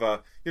as more of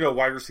a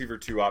wide receiver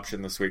 2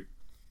 option this week.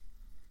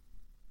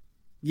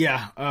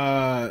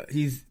 Yeah,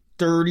 he's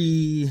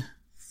 35th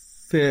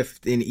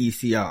in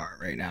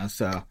ECR right now,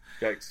 so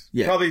yikes.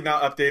 Yeah. Probably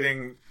not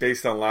updating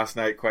based on last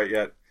night quite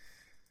yet.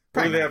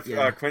 Where do they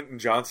have Quentin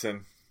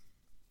Johnson?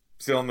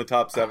 Still in the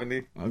top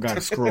 70? I gotta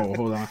scroll.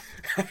 Hold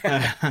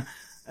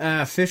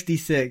on.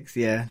 56.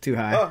 Yeah, too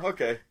high. Oh,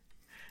 okay.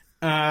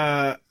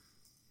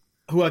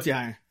 Who else you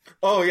hiring?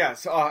 Oh, yeah.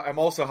 So I'm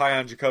also high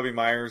on Jacoby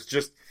Myers.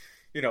 Just,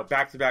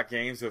 back-to-back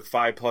games with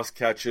 5+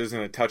 catches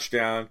and a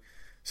touchdown.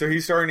 So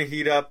he's starting to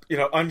heat up.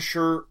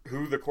 Unsure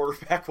who the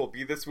quarterback will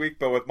be this week,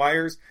 but with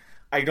Myers,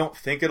 I don't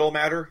think it'll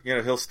matter.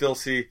 He'll still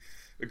see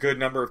a good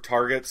number of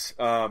targets.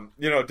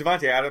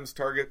 Devontae Adams'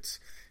 targets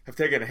have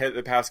taken a hit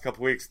the past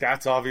couple weeks.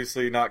 That's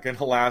obviously not going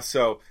to last,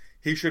 so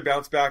he should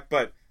bounce back.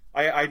 But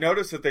I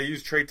noticed that they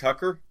used Trey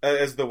Tucker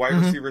as the wide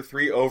receiver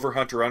 3 over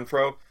Hunter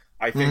Renfrow.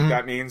 I think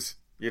that means,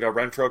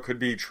 Renfrow could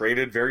be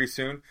traded very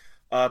soon.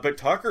 But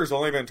Tucker's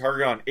only been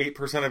targeted on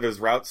 8% of his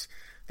routes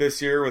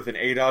this year with an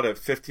 8 out of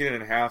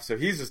 15.5. So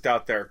he's just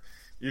out there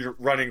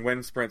running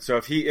wind sprint. So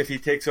if he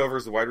takes over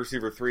as the wide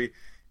receiver 3,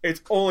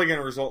 it's only going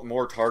to result in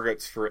more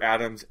targets for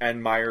Adams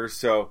and Myers.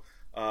 So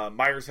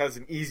Myers has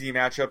an easy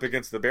matchup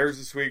against the Bears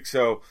this week.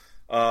 So,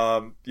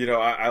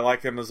 I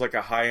like him as like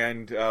a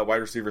high-end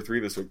wide receiver 3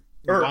 this week.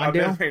 Or a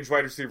mid-range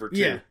wide receiver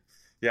 2.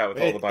 Yeah,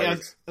 with all the bye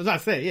weeks. I was about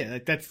to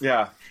say, that's...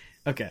 Yeah.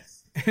 Okay.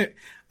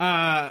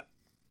 I'm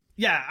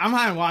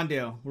high on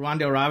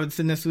Wan'Dale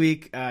Robinson this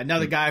week.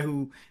 Another guy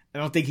who I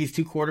don't think he's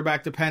too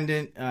quarterback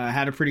dependent.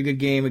 Had a pretty good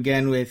game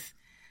again with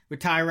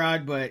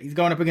Tyrod, but he's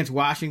going up against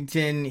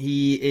Washington.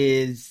 He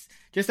is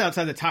just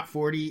outside the top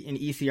 40 in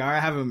ECR. I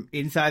have him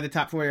inside the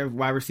top 40 of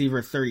wide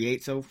receiver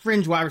 38, so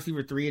fringe wide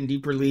receiver 3 in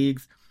deeper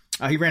leagues.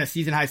 He ran a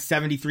season high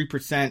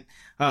 73%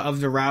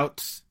 of the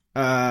routes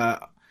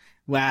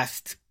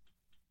last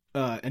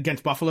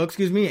against Buffalo, and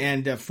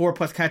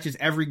 4+ catches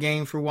every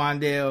game for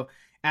Wan'Dale,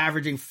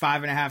 averaging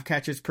 5.5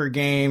 catches per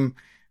game.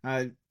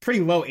 Pretty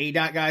low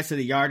ADOT guy, so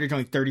the yardage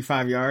only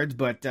 35 yards,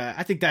 but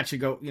I think that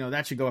should go.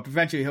 That should go up.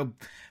 Eventually, he'll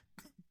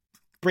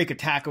break a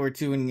tackle or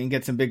two and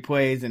get some big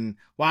plays. And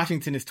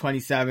Washington is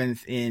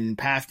 27th in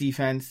pass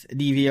defense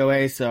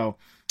DVOA, so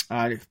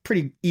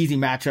pretty easy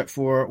matchup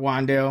for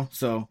Wan'Dale.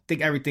 So I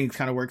think everything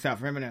kind of works out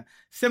for him. And a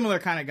similar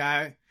kind of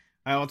guy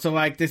I also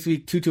like this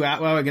week, Tutu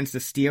Atwell against the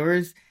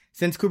Steelers.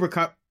 Since Cooper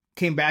Kupp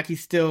came back,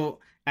 he's still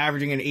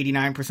averaging an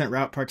 89%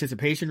 route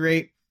participation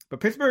rate. But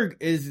Pittsburgh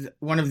is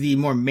one of the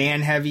more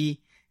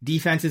man-heavy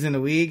defenses in the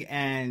league,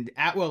 and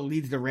Atwell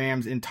leads the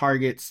Rams in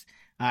targets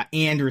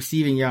and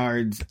receiving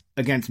yards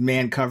against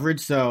man coverage.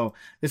 So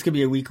this could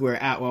be a week where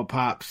Atwell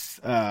pops,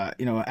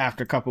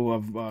 after a couple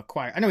of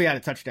quiet. I know he had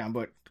a touchdown,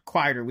 but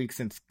quieter week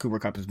since Cooper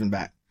Kupp has been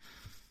back.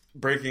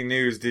 Breaking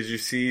news: did you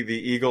see the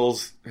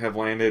Eagles have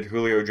landed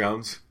Julio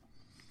Jones?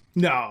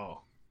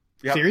 No.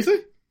 Yep. Seriously?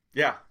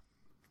 Yeah.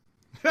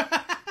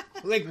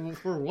 Like,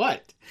 for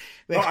what?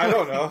 Oh, I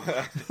don't know.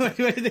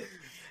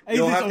 He's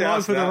You'll just have to along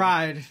ask for the them.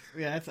 ride.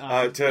 Yeah, that's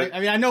odd. I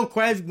mean, I know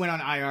Quez went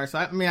on IR, so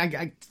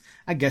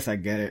I guess I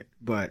get it,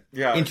 but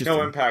Yeah, interesting.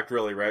 no impact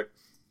really, right?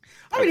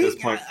 I mean, At this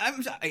point.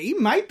 he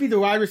might be the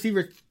wide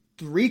receiver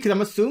 3 because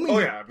I'm assuming. Oh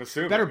yeah, I'm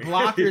assuming better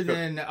blocker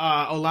than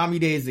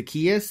Olamide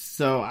Zaccheaus.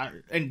 So I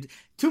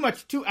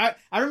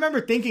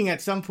remember thinking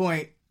at some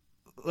point,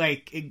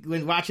 like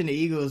when watching the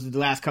Eagles the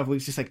last couple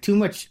weeks, just like too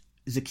much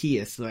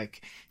Zaccheaus.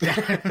 Like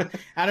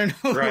I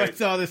don't know Right.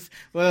 what's all this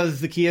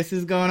Zaccheaus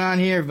is going on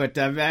here, but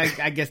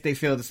I guess they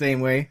feel the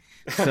same way.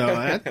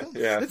 So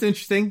that's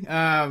interesting.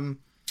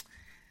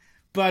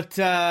 But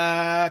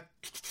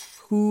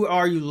who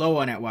are you low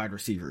on at wide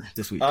receiver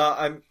this week?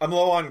 I'm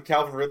low on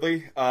Calvin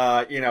Ridley.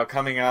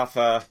 Coming off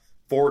a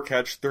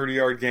 4-catch,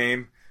 30-yard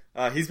game.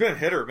 He's been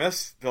hit or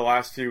miss the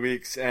last few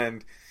weeks,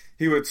 and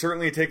he would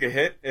certainly take a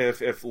hit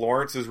if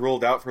Lawrence is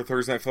ruled out for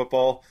Thursday Night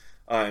Football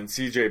and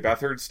C.J.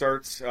 Beathard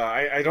starts.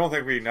 I don't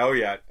think we know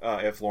yet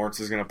if Lawrence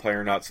is going to play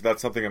or not, so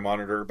that's something to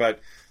monitor. But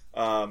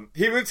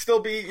he would still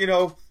be,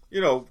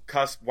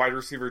 cusp wide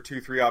receiver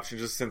 2-3 option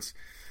just since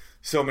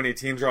so many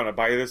teams are on a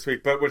bye this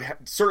week, but would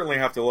certainly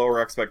have to lower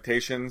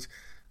expectations.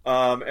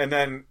 And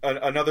then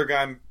another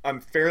guy I'm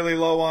fairly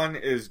low on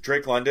is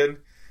Drake London.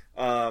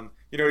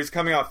 He's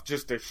coming off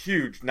just a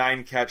huge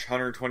 9-catch,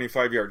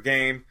 125-yard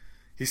game.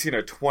 He's seen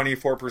a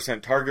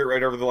 24% target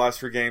rate over the last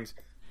 3 games.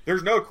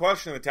 There's no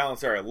question the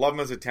talent's there. I love him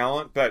as a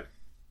talent, but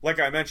like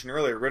I mentioned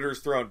earlier, Ritter's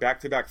thrown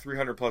back-to-back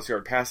 300-plus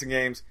yard passing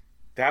games.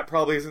 That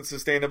probably isn't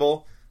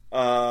sustainable.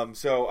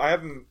 So I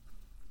have him,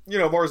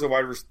 more as a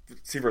wide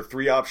receiver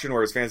 3 option,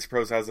 whereas Fantasy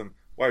Pros has him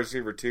wide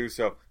receiver 2.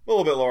 So a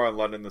little bit lower on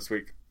London this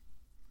week.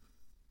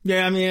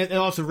 Yeah, I mean, and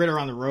also Ritter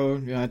on the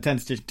road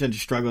tends to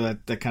struggle.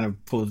 That kind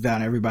of pulls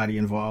down everybody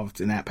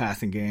involved in that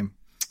passing game.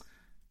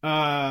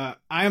 I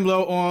am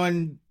low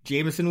on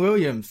Jameson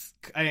Williams,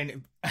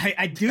 and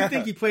I do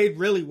think he played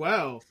really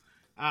well.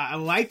 I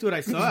liked what I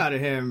saw out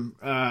of him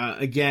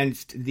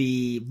against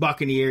the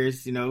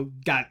Buccaneers.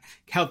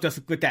 Helped us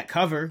with that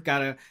cover.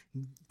 Got a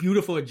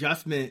beautiful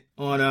adjustment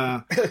on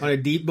a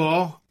deep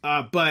ball.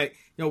 But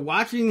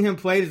watching him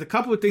play, there's a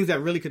couple of things that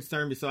really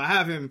concern me. So I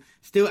have him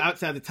still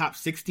outside the top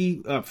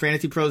 60.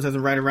 Fantasy Pros has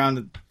him right around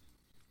the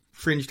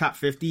fringe top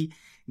 50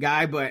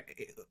 guy. But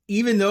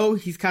even though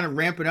he's kind of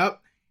ramping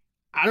up,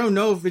 I don't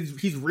know if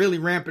he's really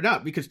ramping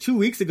up, because 2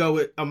 weeks ago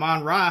with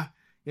Amon-Ra,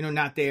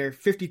 not there,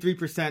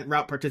 53%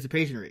 route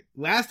participation rate.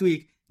 Last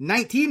week,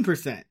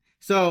 19%.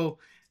 So,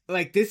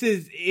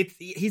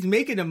 he's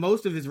making the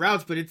most of his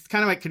routes, but it's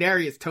kind of like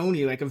Kadarius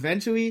Toney. Like,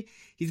 eventually,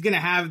 he's going to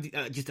have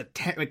just a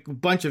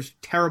bunch of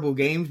terrible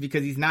games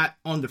because he's not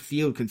on the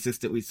field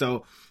consistently.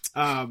 So,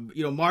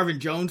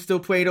 Marvin Jones still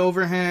played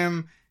over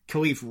him.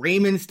 Khalif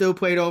Raymond still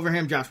played over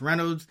him. Josh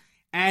Reynolds.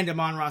 And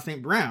Amon-Ra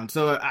St. Brown.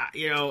 So,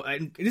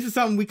 and this is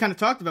something we kind of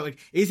talked about. Like,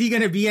 is he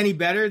going to be any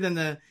better than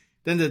the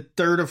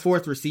third or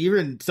fourth receiver?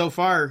 And so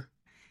far,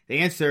 the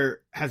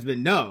answer has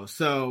been no.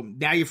 So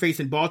now you're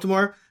facing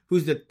Baltimore,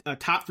 who's the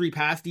top 3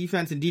 pass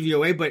defense in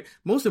DVOA. But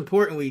most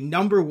importantly,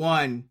 number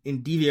 1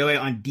 in DVOA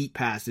on deep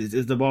passes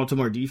is the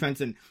Baltimore defense.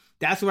 And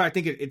that's where I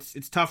think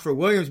it's tough for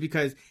Williams,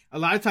 because a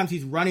lot of times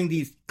he's running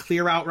these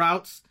clear out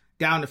routes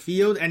down the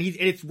field, and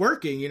it's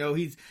working.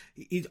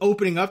 He's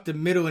opening up the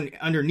middle and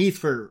underneath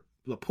for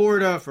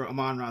Laporta, for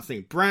Amon-Ra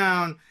St.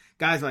 Brown,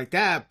 guys like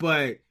that.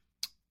 But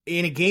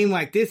in a game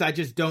like this, I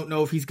just don't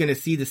know if he's going to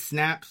see the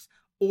snaps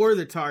or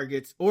the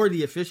targets or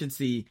the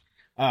efficiency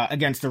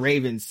against the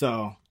Ravens.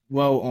 So,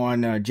 low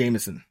on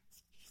Jameson.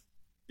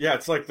 Yeah,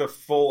 it's like the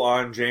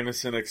full-on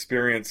Jameson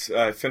experience.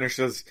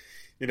 Finishes,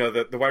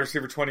 the wide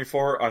receiver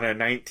 24 on a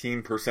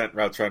 19%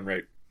 routes run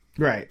rate.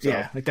 Right, so,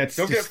 yeah.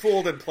 Don't get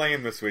fooled in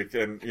playing this week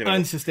in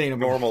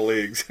unsustainable normal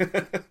leagues.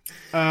 What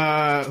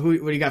do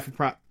you got for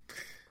prop?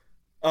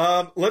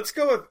 Let's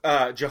go with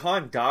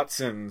Jahan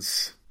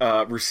Dotson's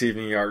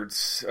receiving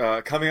yards.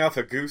 Coming off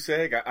a goose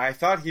egg, I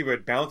thought he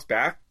would bounce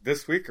back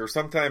this week or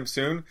sometime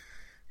soon.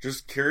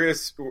 Just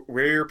curious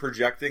where you're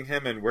projecting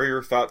him and where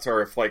your thoughts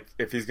are if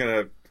he's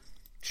going to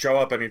show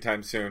up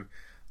anytime soon.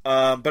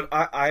 But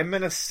I'm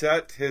going to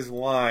set his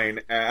line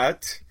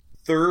at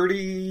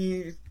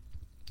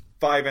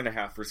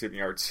 35.5 receiving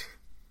yards.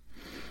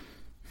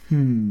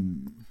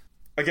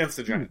 Against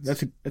the Giants.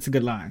 That's a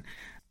good line.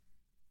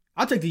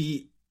 I'll take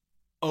the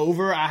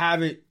over. I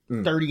have it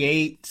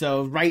 38,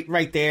 so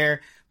right there.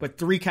 But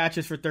 3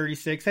 catches for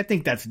 36. I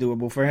think that's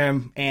doable for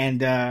him.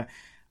 And I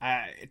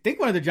think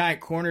one of the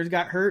Giant corners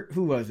got hurt.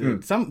 Who was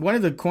it? One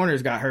of the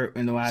corners got hurt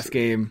in the last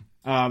game.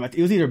 It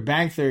was either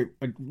Banks or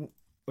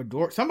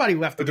somebody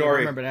left the game. I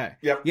remember that.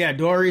 Yep. Yeah,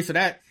 Dory. So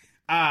that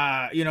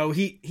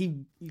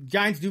he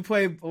Giants do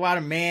play a lot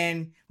of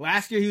man.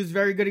 Last year he was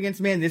very good against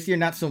man. This year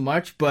not so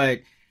much, but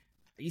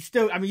you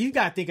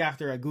got to think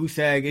after a goose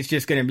egg, it's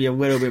just going to be a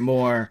little bit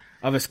more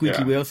of a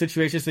squeaky wheel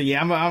situation. So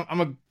yeah,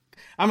 I'm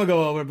gonna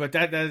go over, but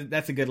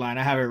that's a good line.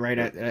 I have it right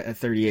at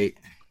 38.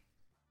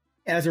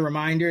 As a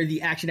reminder,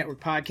 the Action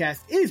Network podcast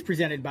is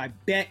presented by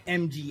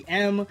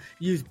BetMGM.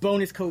 Use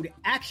bonus code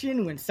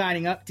ACTION when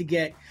signing up to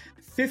get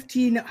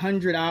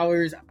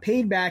 $1,500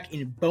 paid back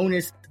in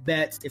bonus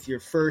bets if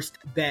your first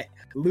bet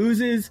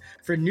loses.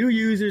 For new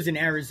users in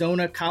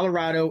Arizona,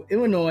 Colorado,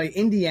 Illinois,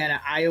 Indiana,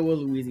 Iowa,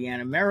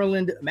 Louisiana,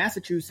 Maryland,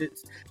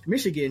 Massachusetts,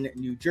 Michigan,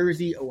 New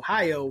Jersey,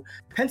 Ohio,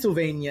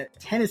 Pennsylvania,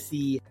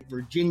 Tennessee,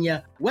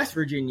 Virginia, West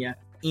Virginia,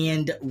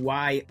 and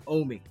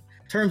Wyoming.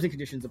 Terms and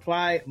conditions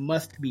apply.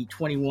 Must be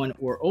 21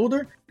 or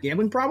older.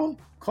 Gambling problem?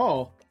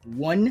 Call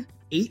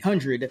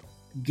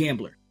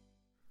 1-800-GAMBLER.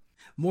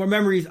 More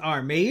memories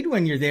are made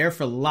when you're there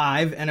for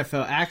live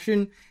NFL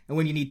action. And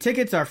when you need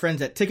tickets, our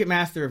friends at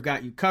Ticketmaster have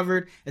got you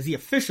covered. As the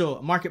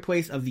official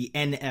marketplace of the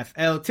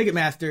NFL,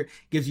 Ticketmaster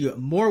gives you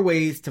more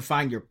ways to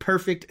find your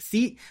perfect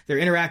seat. Their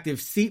interactive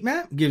seat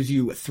map gives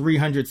you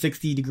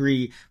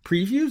 360-degree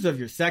previews of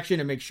your section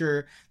to make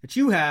sure that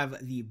you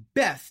have the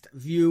best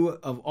view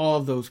of all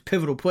of those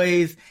pivotal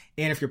plays.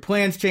 And if your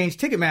plans change,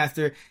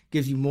 Ticketmaster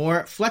gives you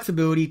more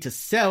flexibility to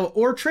sell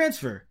or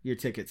transfer your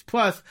tickets.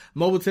 Plus,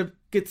 mobile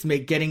tickets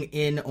make getting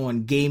in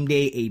on game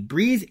day a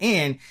breeze,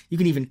 and you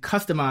can even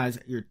customize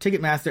your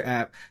Ticketmaster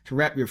app to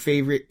rep your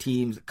favorite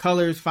team's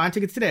colors. Find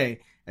tickets today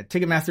at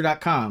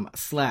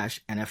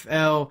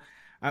Ticketmaster.com/NFL. All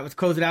right, let's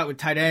close it out with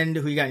tight end.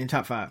 Who you got in your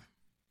top five?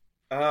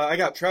 I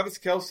got Travis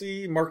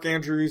Kelce, Mark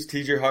Andrews,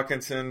 TJ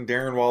Hawkinson,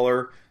 Darren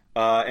Waller,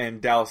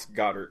 and Dallas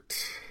Goedert.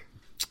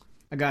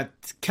 I got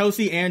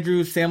Kelce,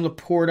 Andrews, Sam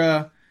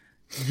Laporta,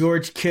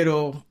 George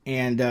Kittle,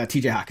 and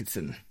TJ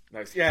Hawkinson.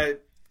 Nice. Yeah,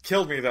 it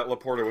killed me that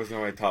Laporta was in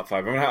my top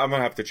five. I'm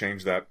gonna have to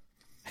change that.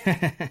 Who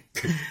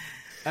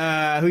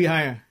you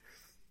high on?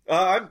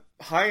 I'm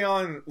high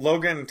on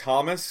Logan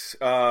Thomas.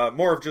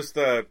 More of just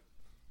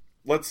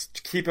let's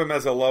keep him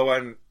as a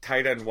low-end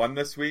tight end one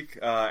this week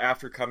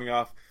after coming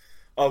off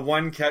a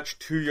one-catch,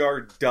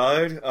 2-yard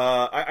dud.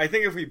 I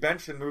think if we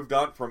benched and moved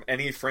on from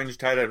any fringe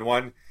tight end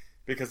one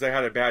because they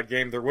had a bad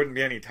game, there wouldn't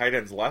be any tight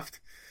ends left.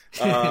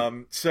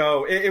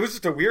 So it was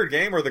just a weird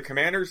game where the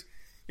Commanders,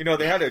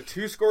 they had a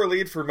 2-score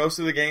lead for most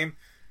of the game,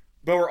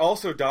 but were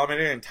also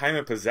dominated in time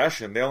of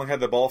possession. They only had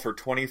the ball for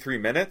 23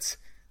 minutes.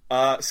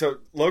 So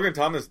Logan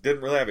Thomas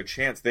didn't really have a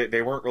chance.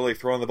 They weren't really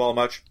throwing the ball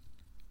much.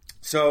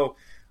 So,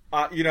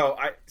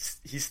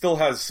 he still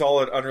has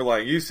solid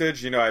underlying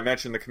usage. I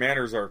mentioned the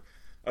Commanders are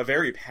a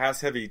very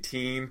pass-heavy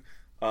team.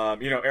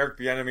 Eric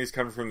Bieniemy's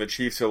coming from the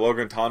Chiefs, so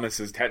Logan Thomas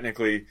is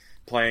technically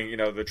playing,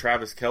 the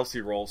Travis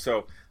Kelce role.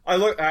 So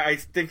I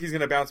think he's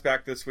going to bounce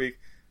back this week.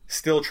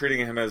 Still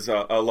treating him as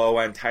a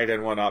low-end tight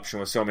end one option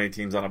with so many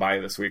teams on a bye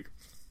this week.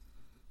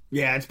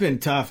 Yeah, it's been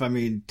tough. I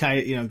mean,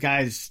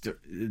 guys who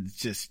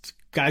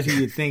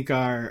you think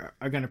are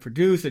going to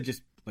produce are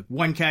just like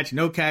one catch,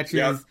 no catches.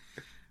 Yep.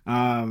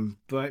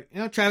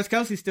 But Travis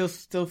Kelce's still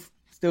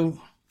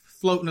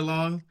floating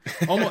along.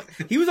 Almost,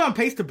 he was on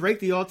pace to break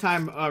the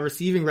all-time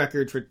receiving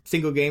record for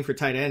single game for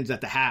tight ends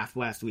at the half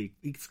last week.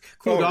 He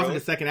cooled off in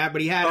the second half,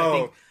 but he had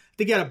I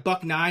think he had a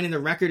 $109, and the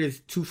record is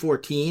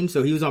 214.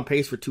 So he was on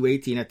pace for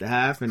 218 at the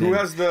half. And who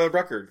has the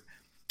record?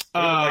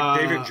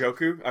 Like David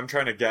Njoku? I'm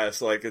trying to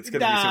guess. Like it's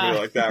gonna be somebody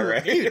like that,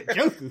 right? David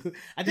Njoku.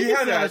 I think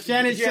it's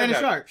Shannon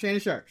Sharp. Shannon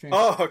Sharp.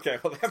 Oh, okay.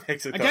 Well, that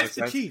makes it against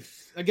the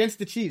Chiefs.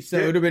 So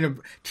it would have been a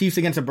Chiefs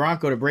against a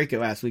Bronco to break it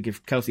last week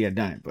if Kelce had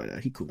done it, but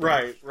he cooled.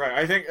 Right.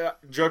 I think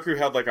Njoku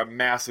had like a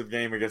massive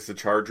game against the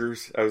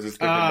Chargers. I was just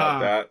thinking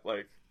about that.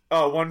 Like,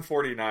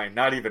 149,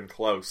 not even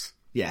close.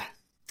 Yeah.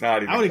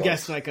 Not even I would have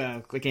close. guessed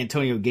like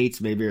Antonio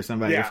Gates maybe or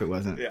somebody if it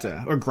wasn't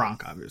or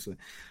Gronk obviously.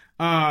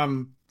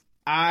 I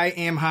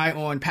am high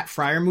on Pat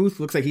Freiermuth.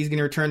 Looks like he's going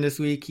to return this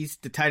week. He's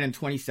the tight end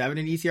 27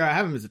 in ECR. I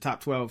have him as a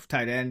top 12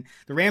 tight end.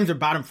 The Rams are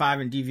bottom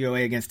 5 in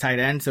DVOA against tight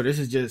end, so this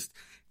is just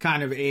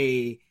kind of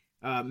a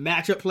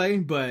matchup play.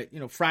 But,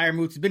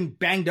 Freiermuth's been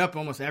banged up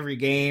almost every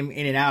game,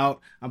 in and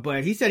out.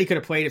 But he said he could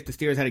have played if the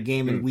Steelers had a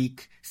game in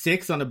week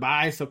 6 on the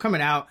bye. So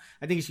coming out,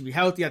 I think he should be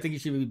healthy. I think he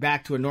should be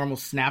back to a normal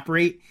snap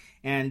rate.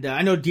 And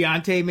I know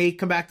Deontay may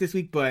come back this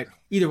week, but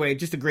either way,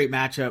 just a great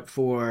matchup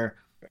for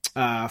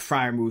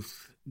Freiermuth.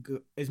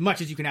 As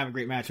much as you can have a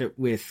great matchup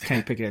with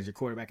Kenny Pickett as your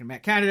quarterback and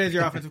Matt Canada as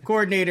your offensive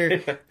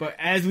coordinator. But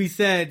as we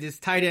said, this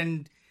tight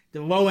end,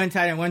 the low end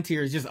tight end one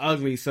tier is just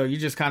ugly. So you're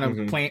just kind of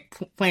playing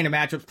the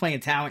matchups, playing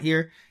talent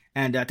here.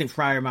 And I think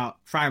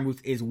Freiermuth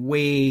is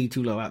way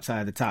too low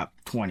outside the top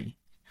 20.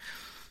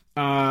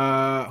 Who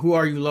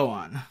are you low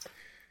on?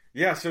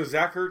 Yeah, so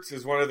Zach Ertz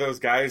is one of those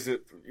guys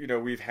that,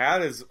 we've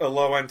had as a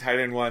low end tight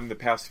end one the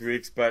past few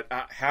weeks, but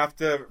I have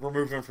to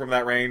remove him from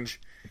that range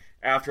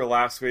after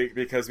last week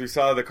because we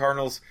saw the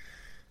Cardinals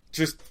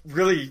just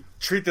really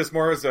treat this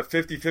more as a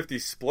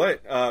 50-50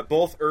 split.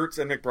 Both Ertz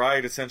and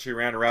McBride essentially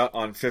ran a route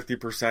on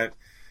 50%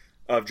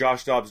 of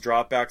Josh Dobbs'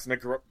 dropbacks.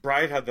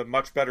 McBride had the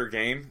much better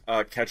game,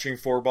 catching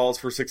 4 balls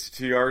for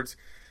 62 yards.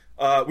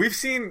 We've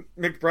seen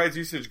McBride's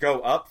usage go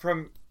up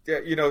from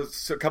a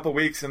couple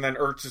weeks, and then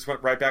Ertz just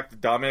went right back to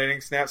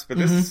dominating snaps. But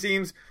this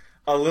seems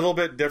a little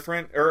bit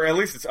different, or at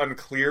least it's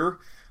unclear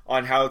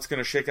on how it's going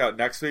to shake out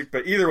next week.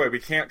 But either way, we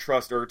can't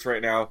trust Ertz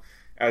right now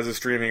as a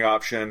streaming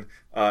option,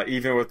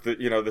 even with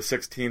the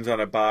 6 teams on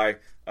a bye.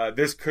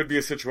 This could be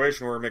a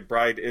situation where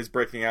McBride is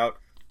breaking out,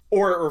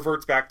 or it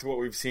reverts back to what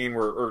we've seen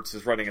where Ertz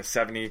is running a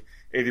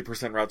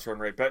 70-80% routes run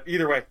rate. But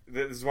either way,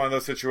 this is one of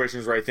those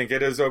situations where I think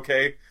it is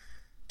okay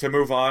to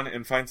move on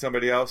and find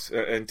somebody else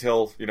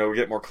until we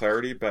get more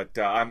clarity. But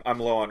I'm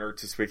low on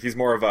Ertz this week. He's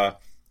more of a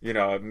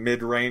a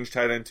mid-range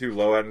tight end 2,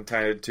 low end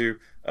tight end 2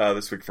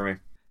 this week for me.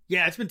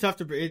 Yeah, it's been tough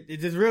to.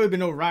 There's really been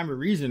no rhyme or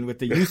reason with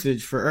the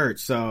usage for Ertz.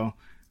 So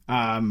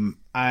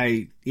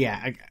I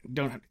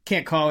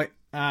can't call it.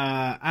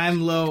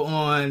 I'm low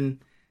on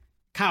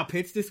Kyle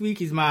Pitts this week.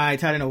 He's my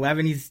tight end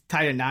 11. He's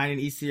tight end 9 in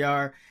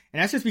ECR.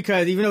 And that's just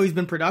because even though he's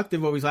been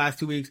productive over these last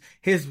 2 weeks,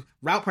 his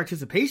route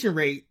participation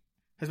rate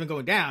has been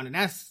going down. And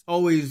that's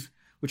always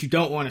what you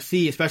don't want to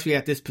see, especially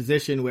at this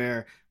position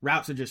where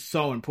routes are just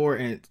so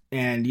important.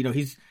 And,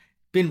 he's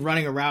been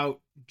running a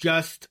route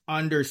just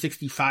under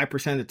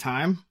 65% of the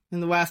time in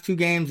the last 2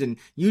 games. And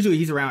usually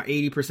he's around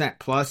 80%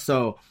 plus.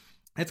 So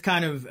that's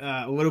kind of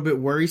a little bit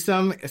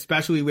worrisome,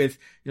 especially with,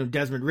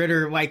 Desmond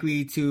Ridder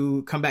likely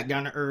to come back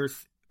down to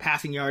earth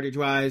passing yardage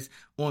wise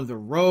on the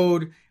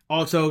road.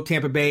 Also,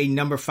 Tampa Bay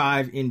number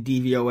 5 in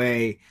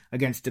DVOA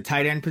against the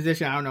tight end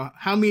position. I don't know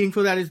how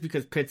meaningful that is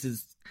because Pitts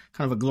is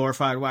kind of a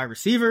glorified wide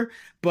receiver.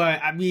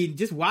 But I mean,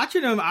 just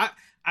watching him, I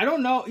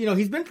don't know.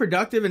 He's been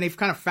productive and they've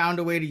kind of found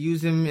a way to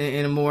use him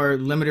in a more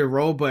limited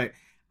role. But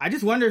I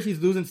just wonder if he's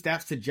losing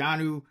steps to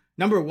Jonnu.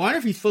 Number 1,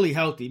 if he's fully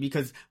healthy,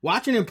 because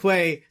watching him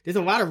play, there's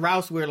a lot of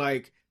routes where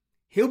like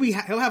he'll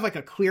have like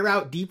a clear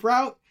out deep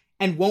route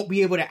and won't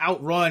be able to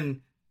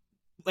outrun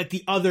like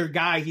the other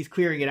guy he's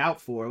clearing it out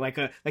for. Like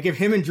if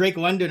him and Drake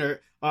London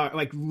are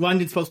like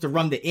London's supposed to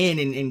run the in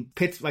and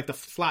Pitts like the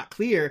slot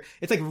clear,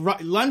 it's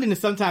like London is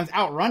sometimes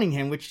outrunning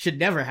him, which should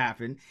never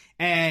happen.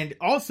 And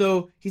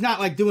also he's not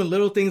like doing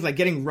little things like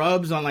getting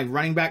rubs on like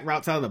running back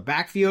routes out of the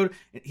backfield.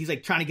 He's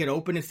like trying to get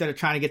open instead of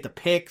trying to get the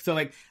pick. So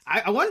like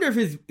I wonder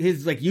if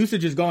his like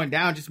usage is going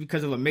down just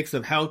because of a mix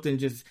of health and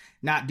just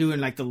not doing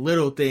like the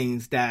little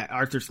things that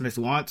Arthur Smith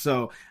wants.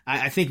 So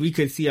I think we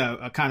could see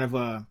a kind of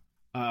a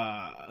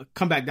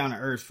come back down to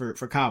earth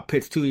for Kyle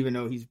Pitts too, even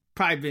though he's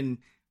probably been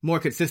more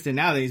consistent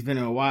now than he's been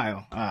in a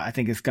while. I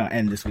think it's going to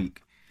end this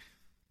week.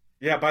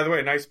 Yeah, by the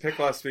way, nice pick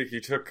last week.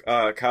 You took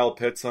Kyle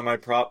Pitts on my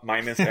prop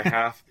minus a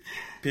half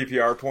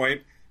PPR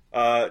point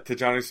to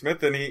Jonnu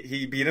Smith, and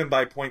he beat him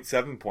by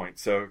 0.7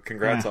 points. So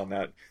congrats on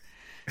that.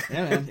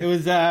 Yeah, man. It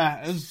was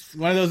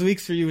one of those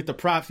weeks for you with the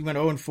props. You went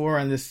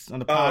 0-4 on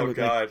the pod with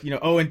like,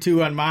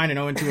 0-2 on mine and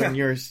 0-2 on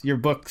your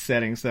book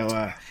setting.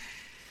 So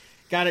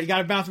got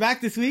to bounce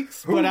back this week.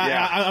 But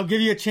I'll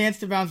give you a chance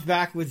to bounce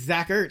back with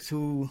Zach Ertz,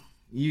 who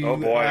you're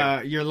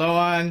low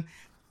on.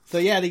 So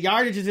yeah, the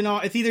yardage is in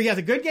all. It's either he has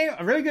a good game,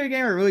 a really good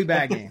game, or a really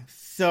bad game.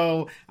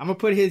 So I'm gonna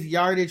put his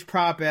yardage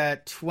prop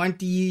at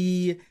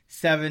 27.5.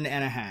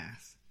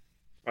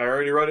 I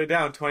already wrote it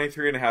down.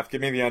 23.5.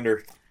 Give me the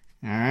under.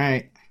 All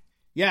right.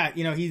 Yeah,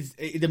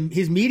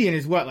 his median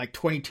is what, like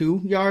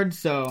 22 yards.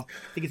 So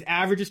I think his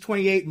average is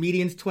 28,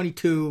 median's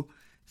 22.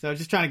 So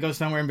just trying to go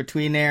somewhere in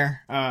between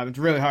there. It's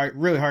really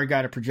hard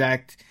guy to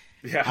project.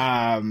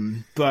 Yeah.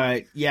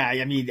 But yeah,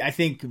 I mean, I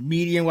think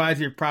median wise,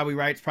 you're probably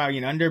right. It's probably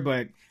an under,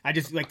 but I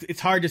just like, it's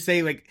hard to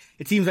say. Like,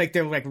 it seems like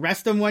they'll like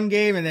rest them one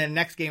game and then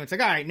next game it's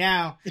like, all right,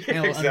 now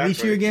it'll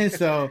unleash you again.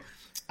 So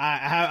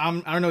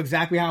I don't know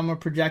exactly how I'm gonna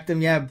project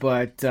them yet,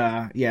 but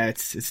yeah,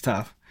 it's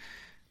tough.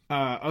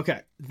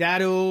 Okay,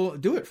 that'll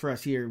do it for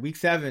us here. Week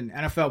 7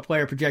 NFL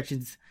player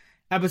projections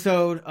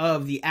episode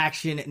of the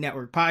Action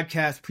Network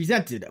podcast,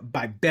 presented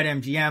by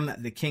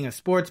BetMGM, the king of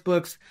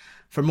sportsbooks.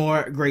 For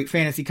more great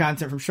fantasy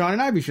content from Sean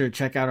and I, be sure to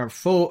check out our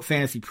full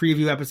fantasy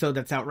preview episode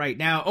that's out right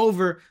now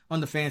over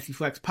on the Fantasy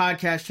Flex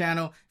podcast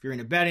channel. If you're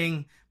into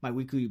betting, my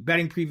weekly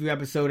betting preview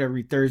episode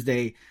every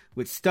Thursday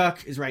with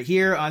Stuck is right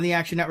here on the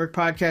Action Network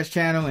podcast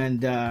channel.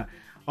 And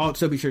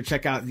also be sure to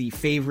check out the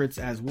favorites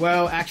as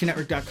well.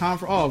 ActionNetwork.com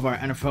for all of our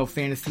NFL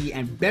fantasy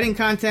and betting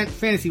content.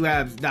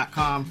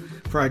 FantasyLabs.com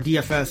for our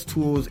DFS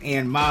tools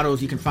and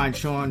models. You can find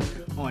Sean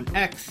on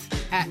X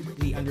at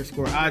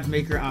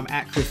 @the_oddsmaker. I'm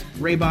at Chris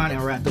Raybon,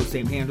 and we're at those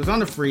same handles on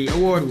the free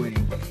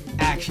award-winning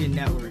Action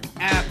Network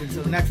app.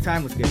 Until next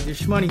time, let's get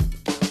this money.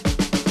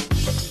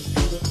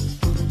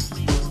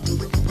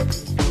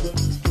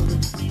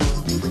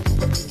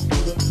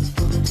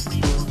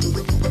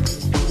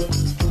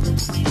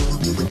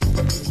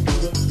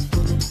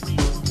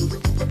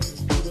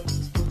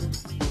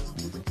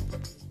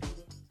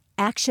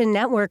 Action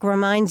Network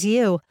reminds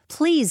you,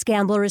 please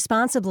gamble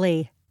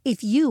responsibly.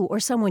 If you or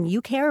someone you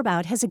care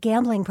about has a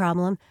gambling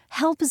problem,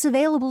 help is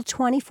available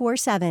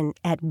 24/7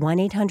 at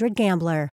 1-800-GAMBLER.